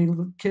idea how many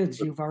little kids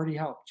you've already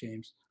helped,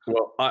 James.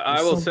 Well,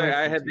 I will say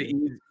I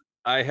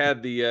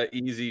had the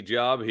easy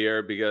job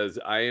here because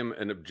I am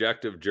an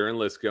objective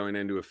journalist going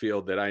into a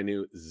field that I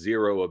knew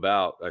zero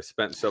about. I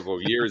spent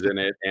several years in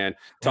it and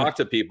talked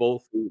to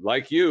people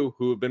like you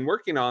who have been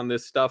working on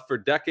this stuff for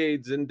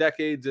decades and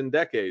decades and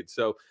decades.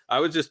 So I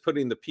was just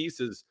putting the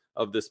pieces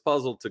of this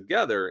puzzle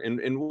together.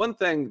 And one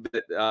thing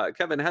that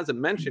Kevin hasn't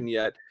mentioned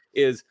yet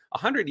is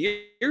 100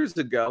 years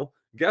ago,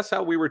 guess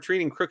how we were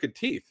treating crooked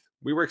teeth?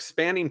 We were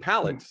expanding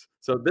palates.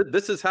 So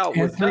this is how it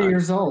was done. At 3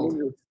 years old.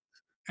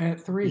 At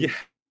 3. Yeah.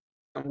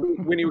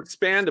 When you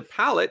expand a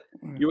palate,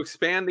 you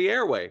expand the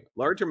airway.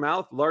 Larger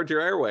mouth,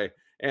 larger airway.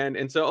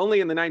 And so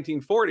only in the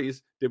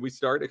 1940s did we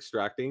start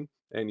extracting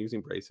and using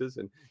braces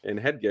and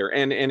headgear.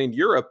 And in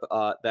Europe,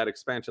 that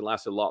expansion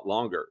lasted a lot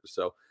longer.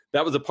 So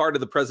that was a part of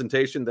the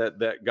presentation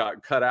that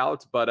got cut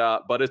out,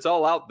 but it's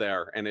all out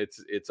there, and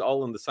it's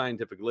all in the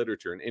scientific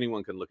literature, and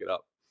anyone can look it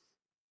up.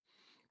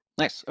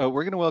 Nice.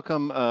 We're going to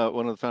welcome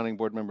one of the founding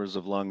board members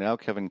of Long Now,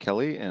 Kevin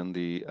Kelly, and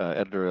the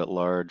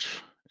editor-at-large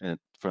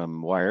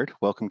from Wired.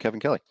 Welcome, Kevin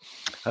Kelly.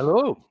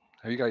 Hello.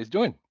 How are you guys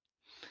doing?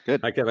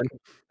 Good. Hi, Kevin.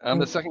 I'm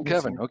the second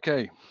Kevin.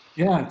 Okay.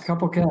 Yeah, a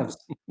couple Kevs.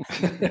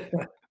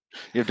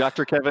 You have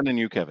Dr. Kevin and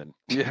you, Kevin.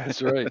 Yeah,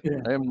 that's right.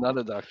 Yeah. I am not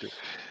a doctor.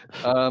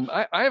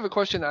 I have a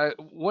question.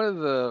 One of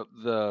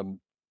the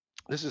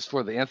this is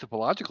for the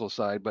anthropological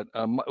side, but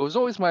it was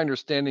always my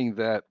understanding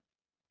that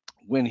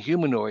when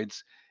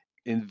humanoids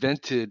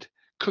invented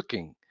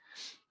cooking,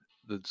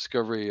 the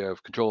discovery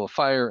of control of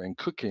fire and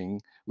cooking,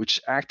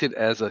 which acted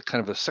as a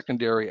kind of a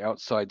secondary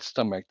outside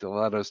stomach that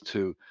allowed us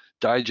to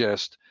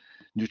digest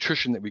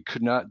nutrition that we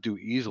could not do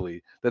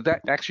easily,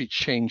 that actually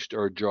changed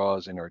our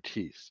jaws and our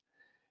teeth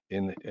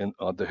in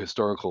the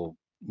historical,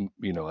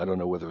 I don't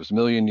know whether it was a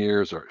million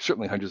years or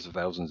certainly hundreds of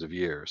thousands of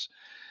years.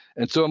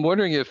 And so I'm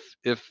wondering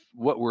if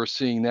what we're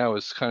seeing now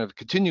is kind of a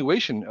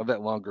continuation of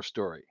that longer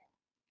story.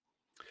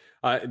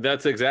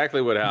 That's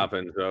exactly what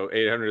happened. So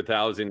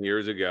 800,000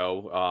 years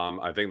ago,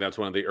 I think that's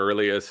one of the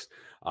earliest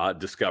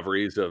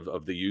discoveries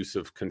of the use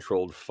of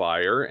controlled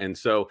fire. And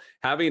so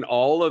having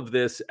all of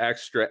this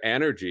extra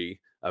energy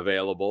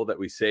available that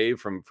we save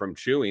from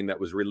chewing that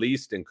was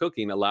released in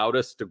cooking allowed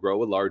us to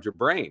grow a larger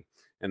brain.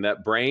 And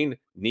that brain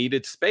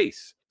needed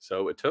space.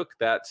 So it took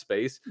that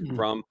space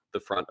from the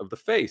front of the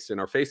face, and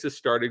our faces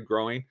started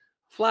growing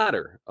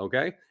flatter,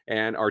 okay?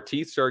 And our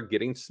teeth started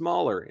getting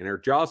smaller and our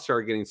jaws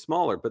started getting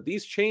smaller. But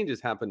these changes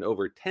happened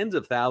over tens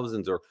of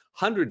thousands or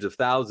hundreds of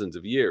thousands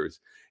of years.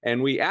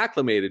 And we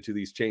acclimated to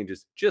these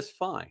changes just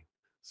fine.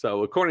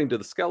 So according to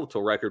the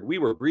skeletal record, we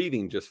were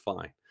breathing just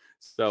fine.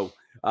 So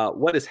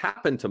what has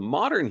happened to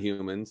modern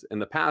humans in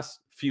the past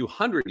few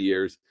hundred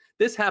years,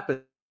 this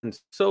happened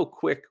so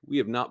quick, we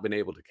have not been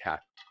able to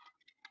catch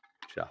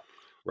up,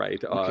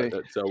 right? Okay.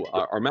 So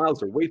our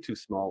mouths are way too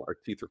small, our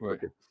teeth are Right.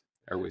 crooked.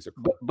 Airways are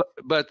clogged.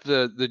 But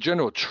the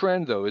general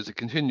trend, though, is a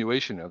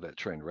continuation of that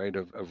trend, right?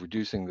 Of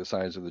reducing the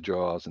size of the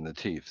jaws and the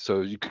teeth.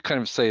 So you could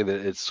kind of say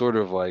that it's sort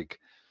of like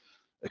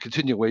a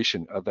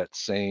continuation of that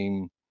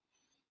same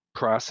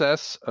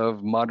process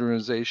of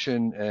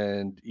modernization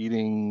and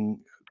eating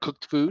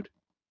cooked food.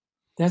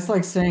 That's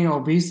like saying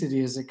obesity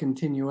is a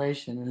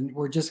continuation, and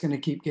we're just going to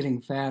keep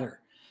getting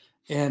fatter.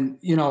 And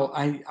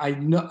I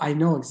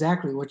know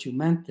exactly what you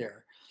meant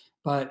there,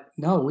 but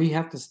no, we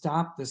have to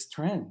stop this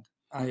trend.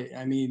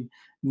 I mean,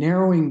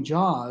 narrowing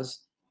jaws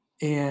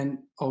and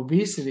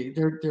obesity.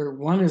 They're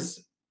one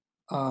is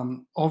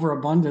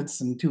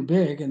overabundance and too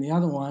big, and the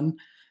other one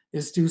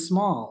is too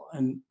small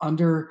and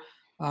under,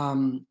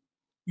 you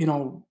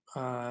know,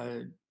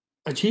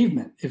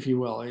 achievement, if you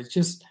will. It's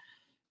just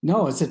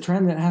no, it's a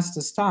trend that has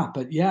to stop.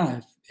 But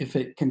yeah, if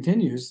it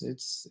continues,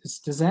 it's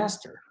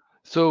disaster.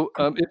 So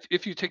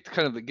if you take the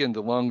kind of, again,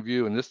 the long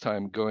view, and this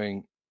time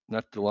going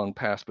not the long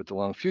past, but the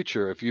long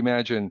future, if you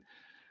imagine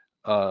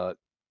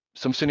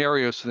some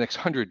scenarios for the next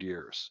 100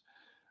 years,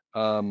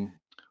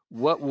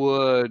 what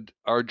would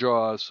our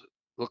jaws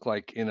look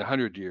like in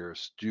 100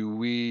 years? Do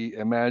we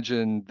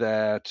imagine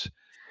that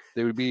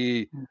they would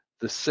be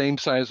the same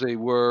size they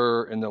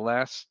were in the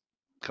last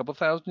couple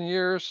thousand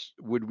years?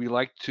 Would we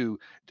like to,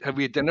 have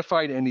we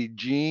identified any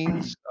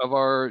genes of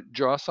our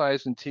jaw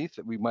size and teeth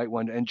that we might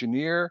want to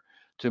engineer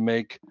to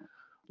make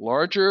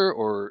larger?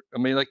 Or, I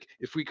mean, like,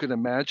 if we could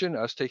imagine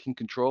us taking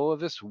control of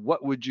this,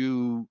 what would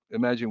you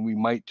imagine we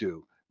might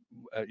do?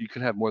 You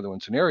can have more than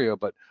one scenario,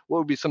 but what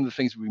would be some of the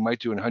things we might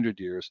do in 100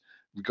 years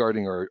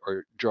regarding our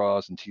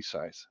jaws and teeth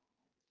size?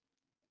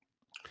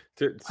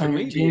 To I mean,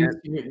 me, James,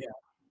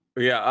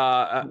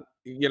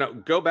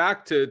 go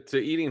back to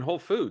eating whole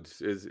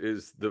foods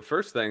is the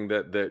first thing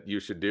that you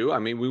should do. I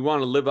mean, we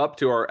want to live up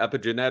to our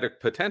epigenetic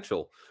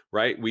potential,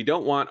 right? We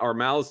don't want our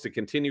mouths to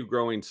continue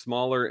growing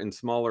smaller and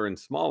smaller and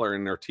smaller,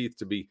 and our teeth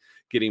to be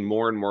getting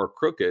more and more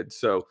crooked.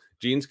 So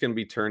genes can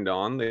be turned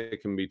on, they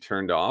can be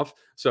turned off.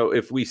 So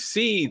if we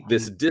see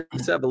this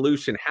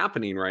disevolution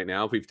happening right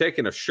now, if we've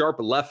taken a sharp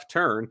left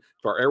turn,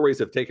 if our airways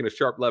have taken a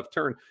sharp left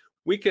turn,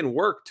 we can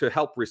work to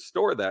help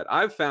restore that.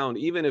 I've found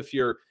even if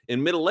you're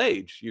in middle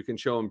age, you can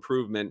show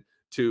improvement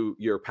to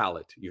your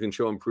palate. You can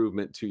show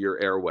improvement to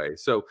your airway.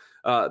 So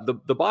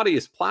the body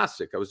is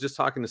plastic. I was just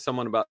talking to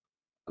someone about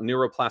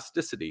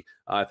neuroplasticity.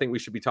 I think we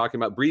should be talking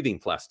about breathing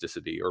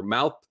plasticity or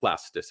mouth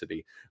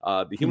plasticity.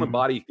 The human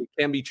body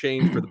can be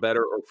changed for the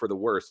better or for the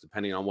worse,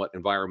 depending on what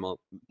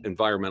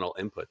environmental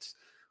inputs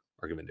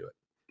are given to it.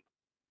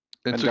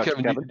 And so,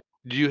 Kevin,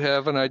 do you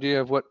have an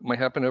idea of what might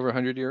happen over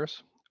 100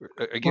 years?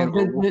 Again,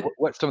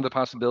 what some of the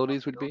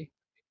possibilities would be?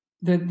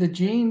 The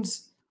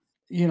genes,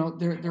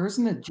 there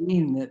isn't a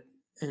gene that,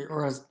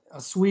 or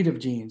a suite of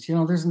genes.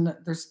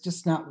 There's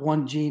just not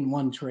one gene,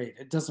 one trait.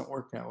 It doesn't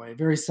work that way.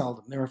 Very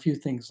seldom. There are a few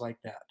things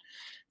like that.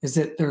 Is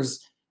that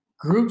there's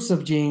groups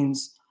of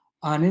genes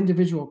on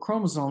individual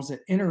chromosomes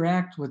that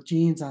interact with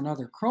genes on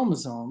other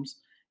chromosomes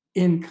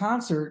in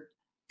concert,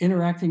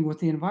 interacting with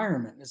the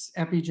environment. It's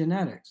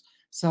epigenetics.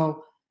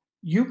 So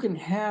you can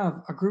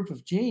have a group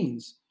of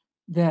genes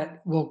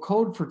that will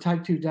code for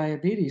type 2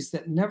 diabetes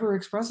that never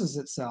expresses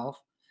itself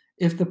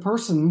if the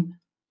person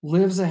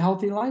lives a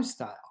healthy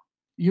lifestyle.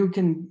 You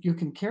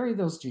can carry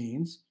those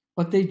genes,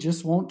 but they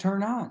just won't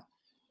turn on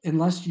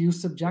unless you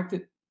subject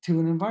it to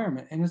an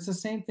environment. And it's the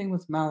same thing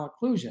with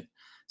malocclusion.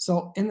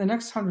 So in the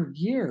next 100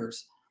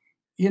 years,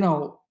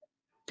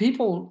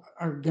 people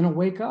are going to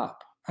wake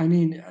up. I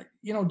mean,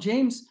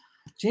 James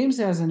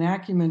has an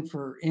acumen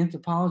for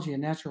anthropology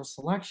and natural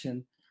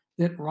selection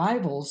that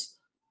rivals,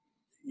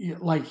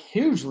 like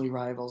hugely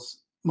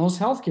rivals, most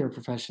healthcare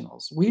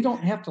professionals. We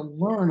don't have to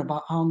learn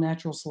about how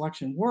natural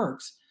selection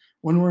works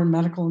when we're in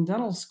medical and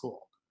dental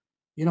school.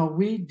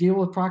 We deal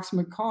with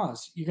proximate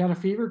cause. You got a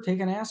fever, take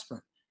an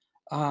aspirin.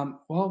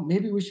 Well,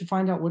 maybe we should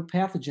find out what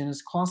pathogen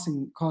is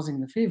causing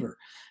the fever.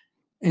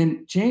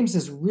 And James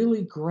has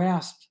really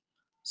grasped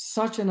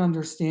such an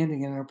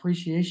understanding and an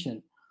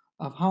appreciation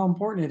of how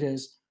important it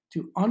is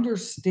to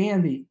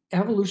understand the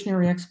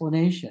evolutionary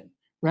explanation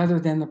rather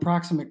than the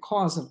proximate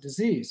cause of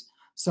disease.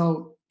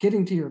 So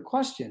getting to your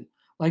question,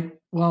 Like,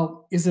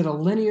 well, is it a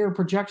linear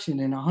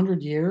projection in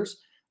 100 years?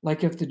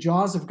 Like if the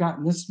jaws have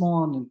gotten this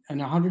small in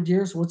 100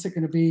 years, what's it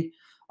going to be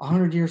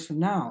 100 years from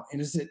now?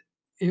 And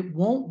it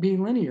won't be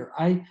linear.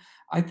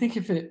 I think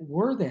if it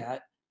were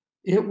that,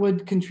 it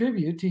would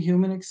contribute to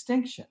human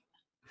extinction.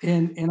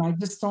 And I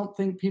just don't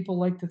think people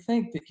like to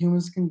think that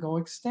humans can go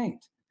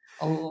extinct.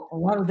 A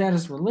lot of that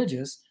is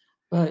religious,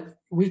 but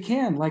we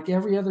can, like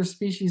every other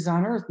species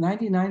on Earth.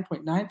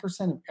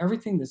 99.9% of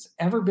everything that's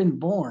ever been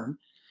born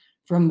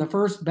from the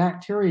first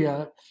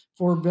bacteria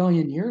 4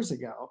 billion years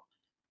ago,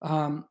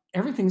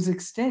 everything's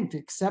extinct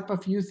except a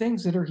few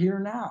things that are here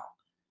now.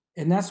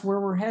 And that's where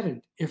we're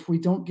headed if we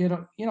don't get,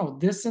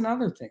 this and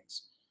other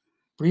things.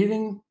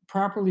 Breathing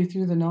properly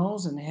through the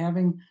nose and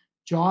having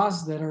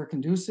jaws that are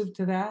conducive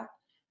to that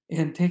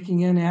and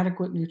taking in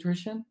adequate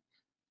nutrition.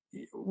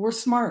 We're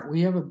smart.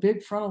 We have a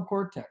big frontal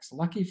cortex.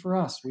 Lucky for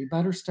us. We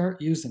better start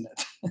using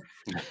it.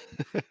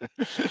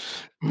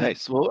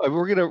 Nice. Well,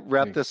 we're going to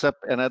wrap this up,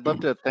 and I'd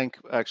love to thank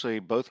actually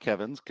both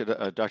Kevins,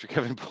 Dr.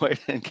 Kevin Boyd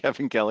and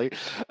Kevin Kelly,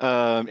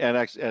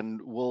 and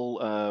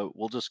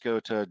we'll just go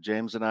to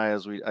James and I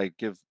as I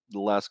give the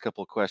last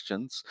couple of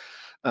questions.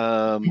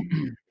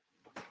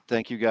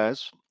 Thank you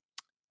guys.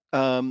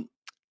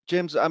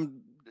 James,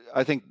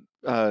 I think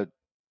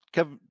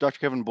Dr.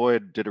 Kevin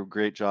Boyd did a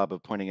great job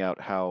of pointing out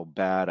how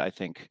bad I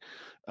think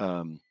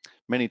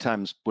many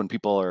times when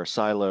people are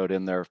siloed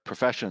in their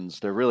professions,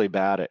 they're really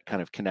bad at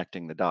kind of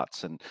connecting the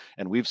dots. And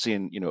we've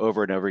seen,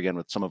 over and over again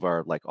with some of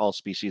our like all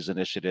species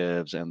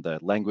initiatives and the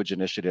language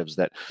initiatives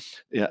that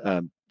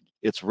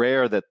it's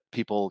rare that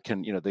people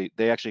can,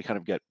 they actually kind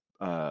of get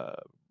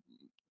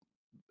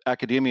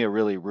academia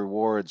really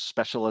rewards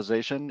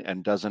specialization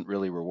and doesn't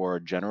really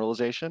reward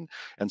generalization.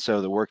 And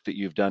so the work that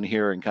you've done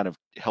here and kind of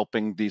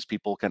helping these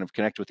people kind of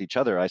connect with each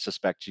other, I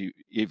suspect you,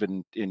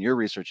 even in your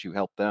research, you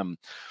help them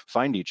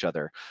find each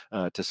other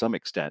to some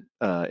extent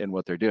in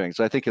what they're doing.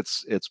 So I think it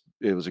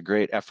was a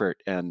great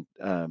effort and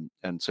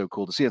so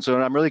cool to see. And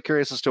so I'm really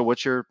curious as to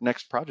what your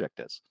next project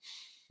is.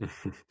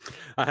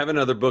 I have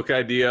another book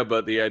idea,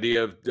 but the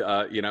idea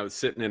of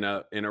sitting in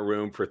a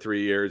room for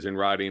 3 years and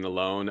writing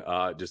alone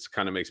just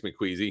kind of makes me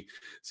queasy.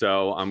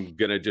 So I'm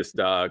gonna just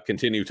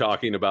continue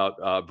talking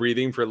about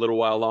breathing for a little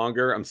while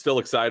longer. I'm still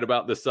excited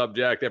about this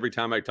subject. Every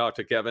time I talk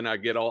to Kevin, I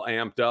get all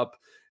amped up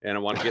and I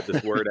want to get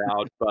this word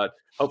out. But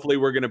hopefully,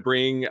 we're going to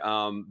bring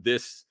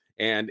this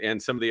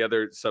and some of the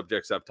other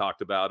subjects I've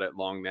talked about at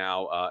Long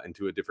Now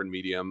into a different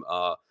medium.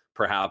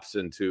 Perhaps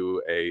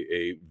into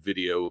a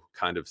video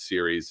kind of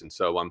series, and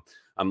so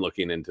I'm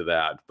looking into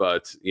that.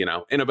 But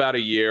in about a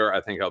year,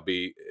 I think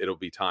it'll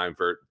be time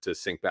to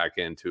sink back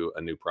into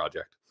a new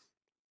project.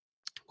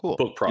 Cool.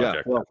 Book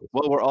project. Yeah.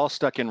 Well, we're all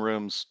stuck in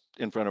rooms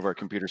in front of our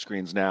computer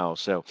screens now,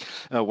 so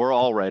we're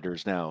all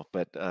writers now.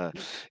 But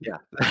yeah,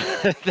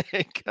 I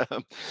think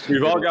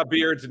we've all got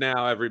beards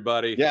now,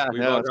 everybody. Yeah,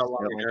 we've all got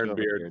long hair and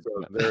beards.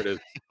 So there it is.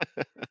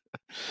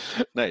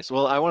 Nice.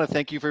 Well, I want to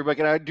thank you for your book,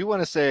 and I do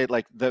want to say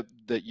that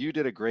you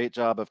did a great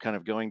job of kind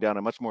of going down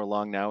a much more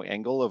Long Now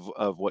angle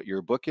of what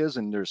your book is,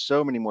 and there's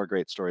so many more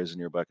great stories in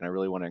your book, and I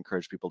really want to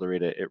encourage people to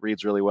read it. It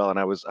reads really well,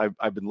 and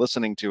I've been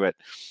listening to it,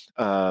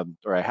 I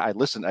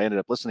ended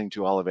up listening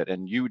to all of it,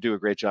 and you do a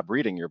great job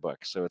reading your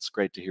book, so it's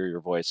great to hear your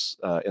voice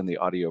in the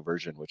audio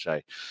version, which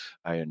I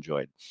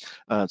enjoyed.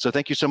 So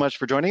thank you so much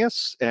for joining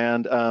us,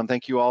 and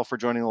thank you all for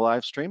joining the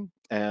live stream,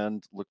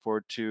 and look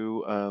forward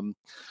to.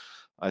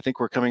 I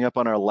think we're coming up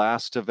on our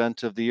last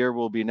event of the year.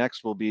 Will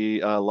be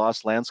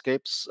Lost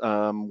Landscapes,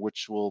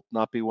 which will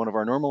not be one of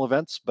our normal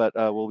events, but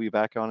we'll be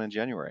back on in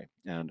January,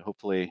 and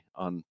hopefully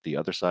on the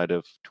other side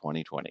of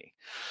 2020.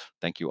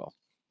 Thank you all.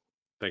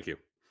 Thank you.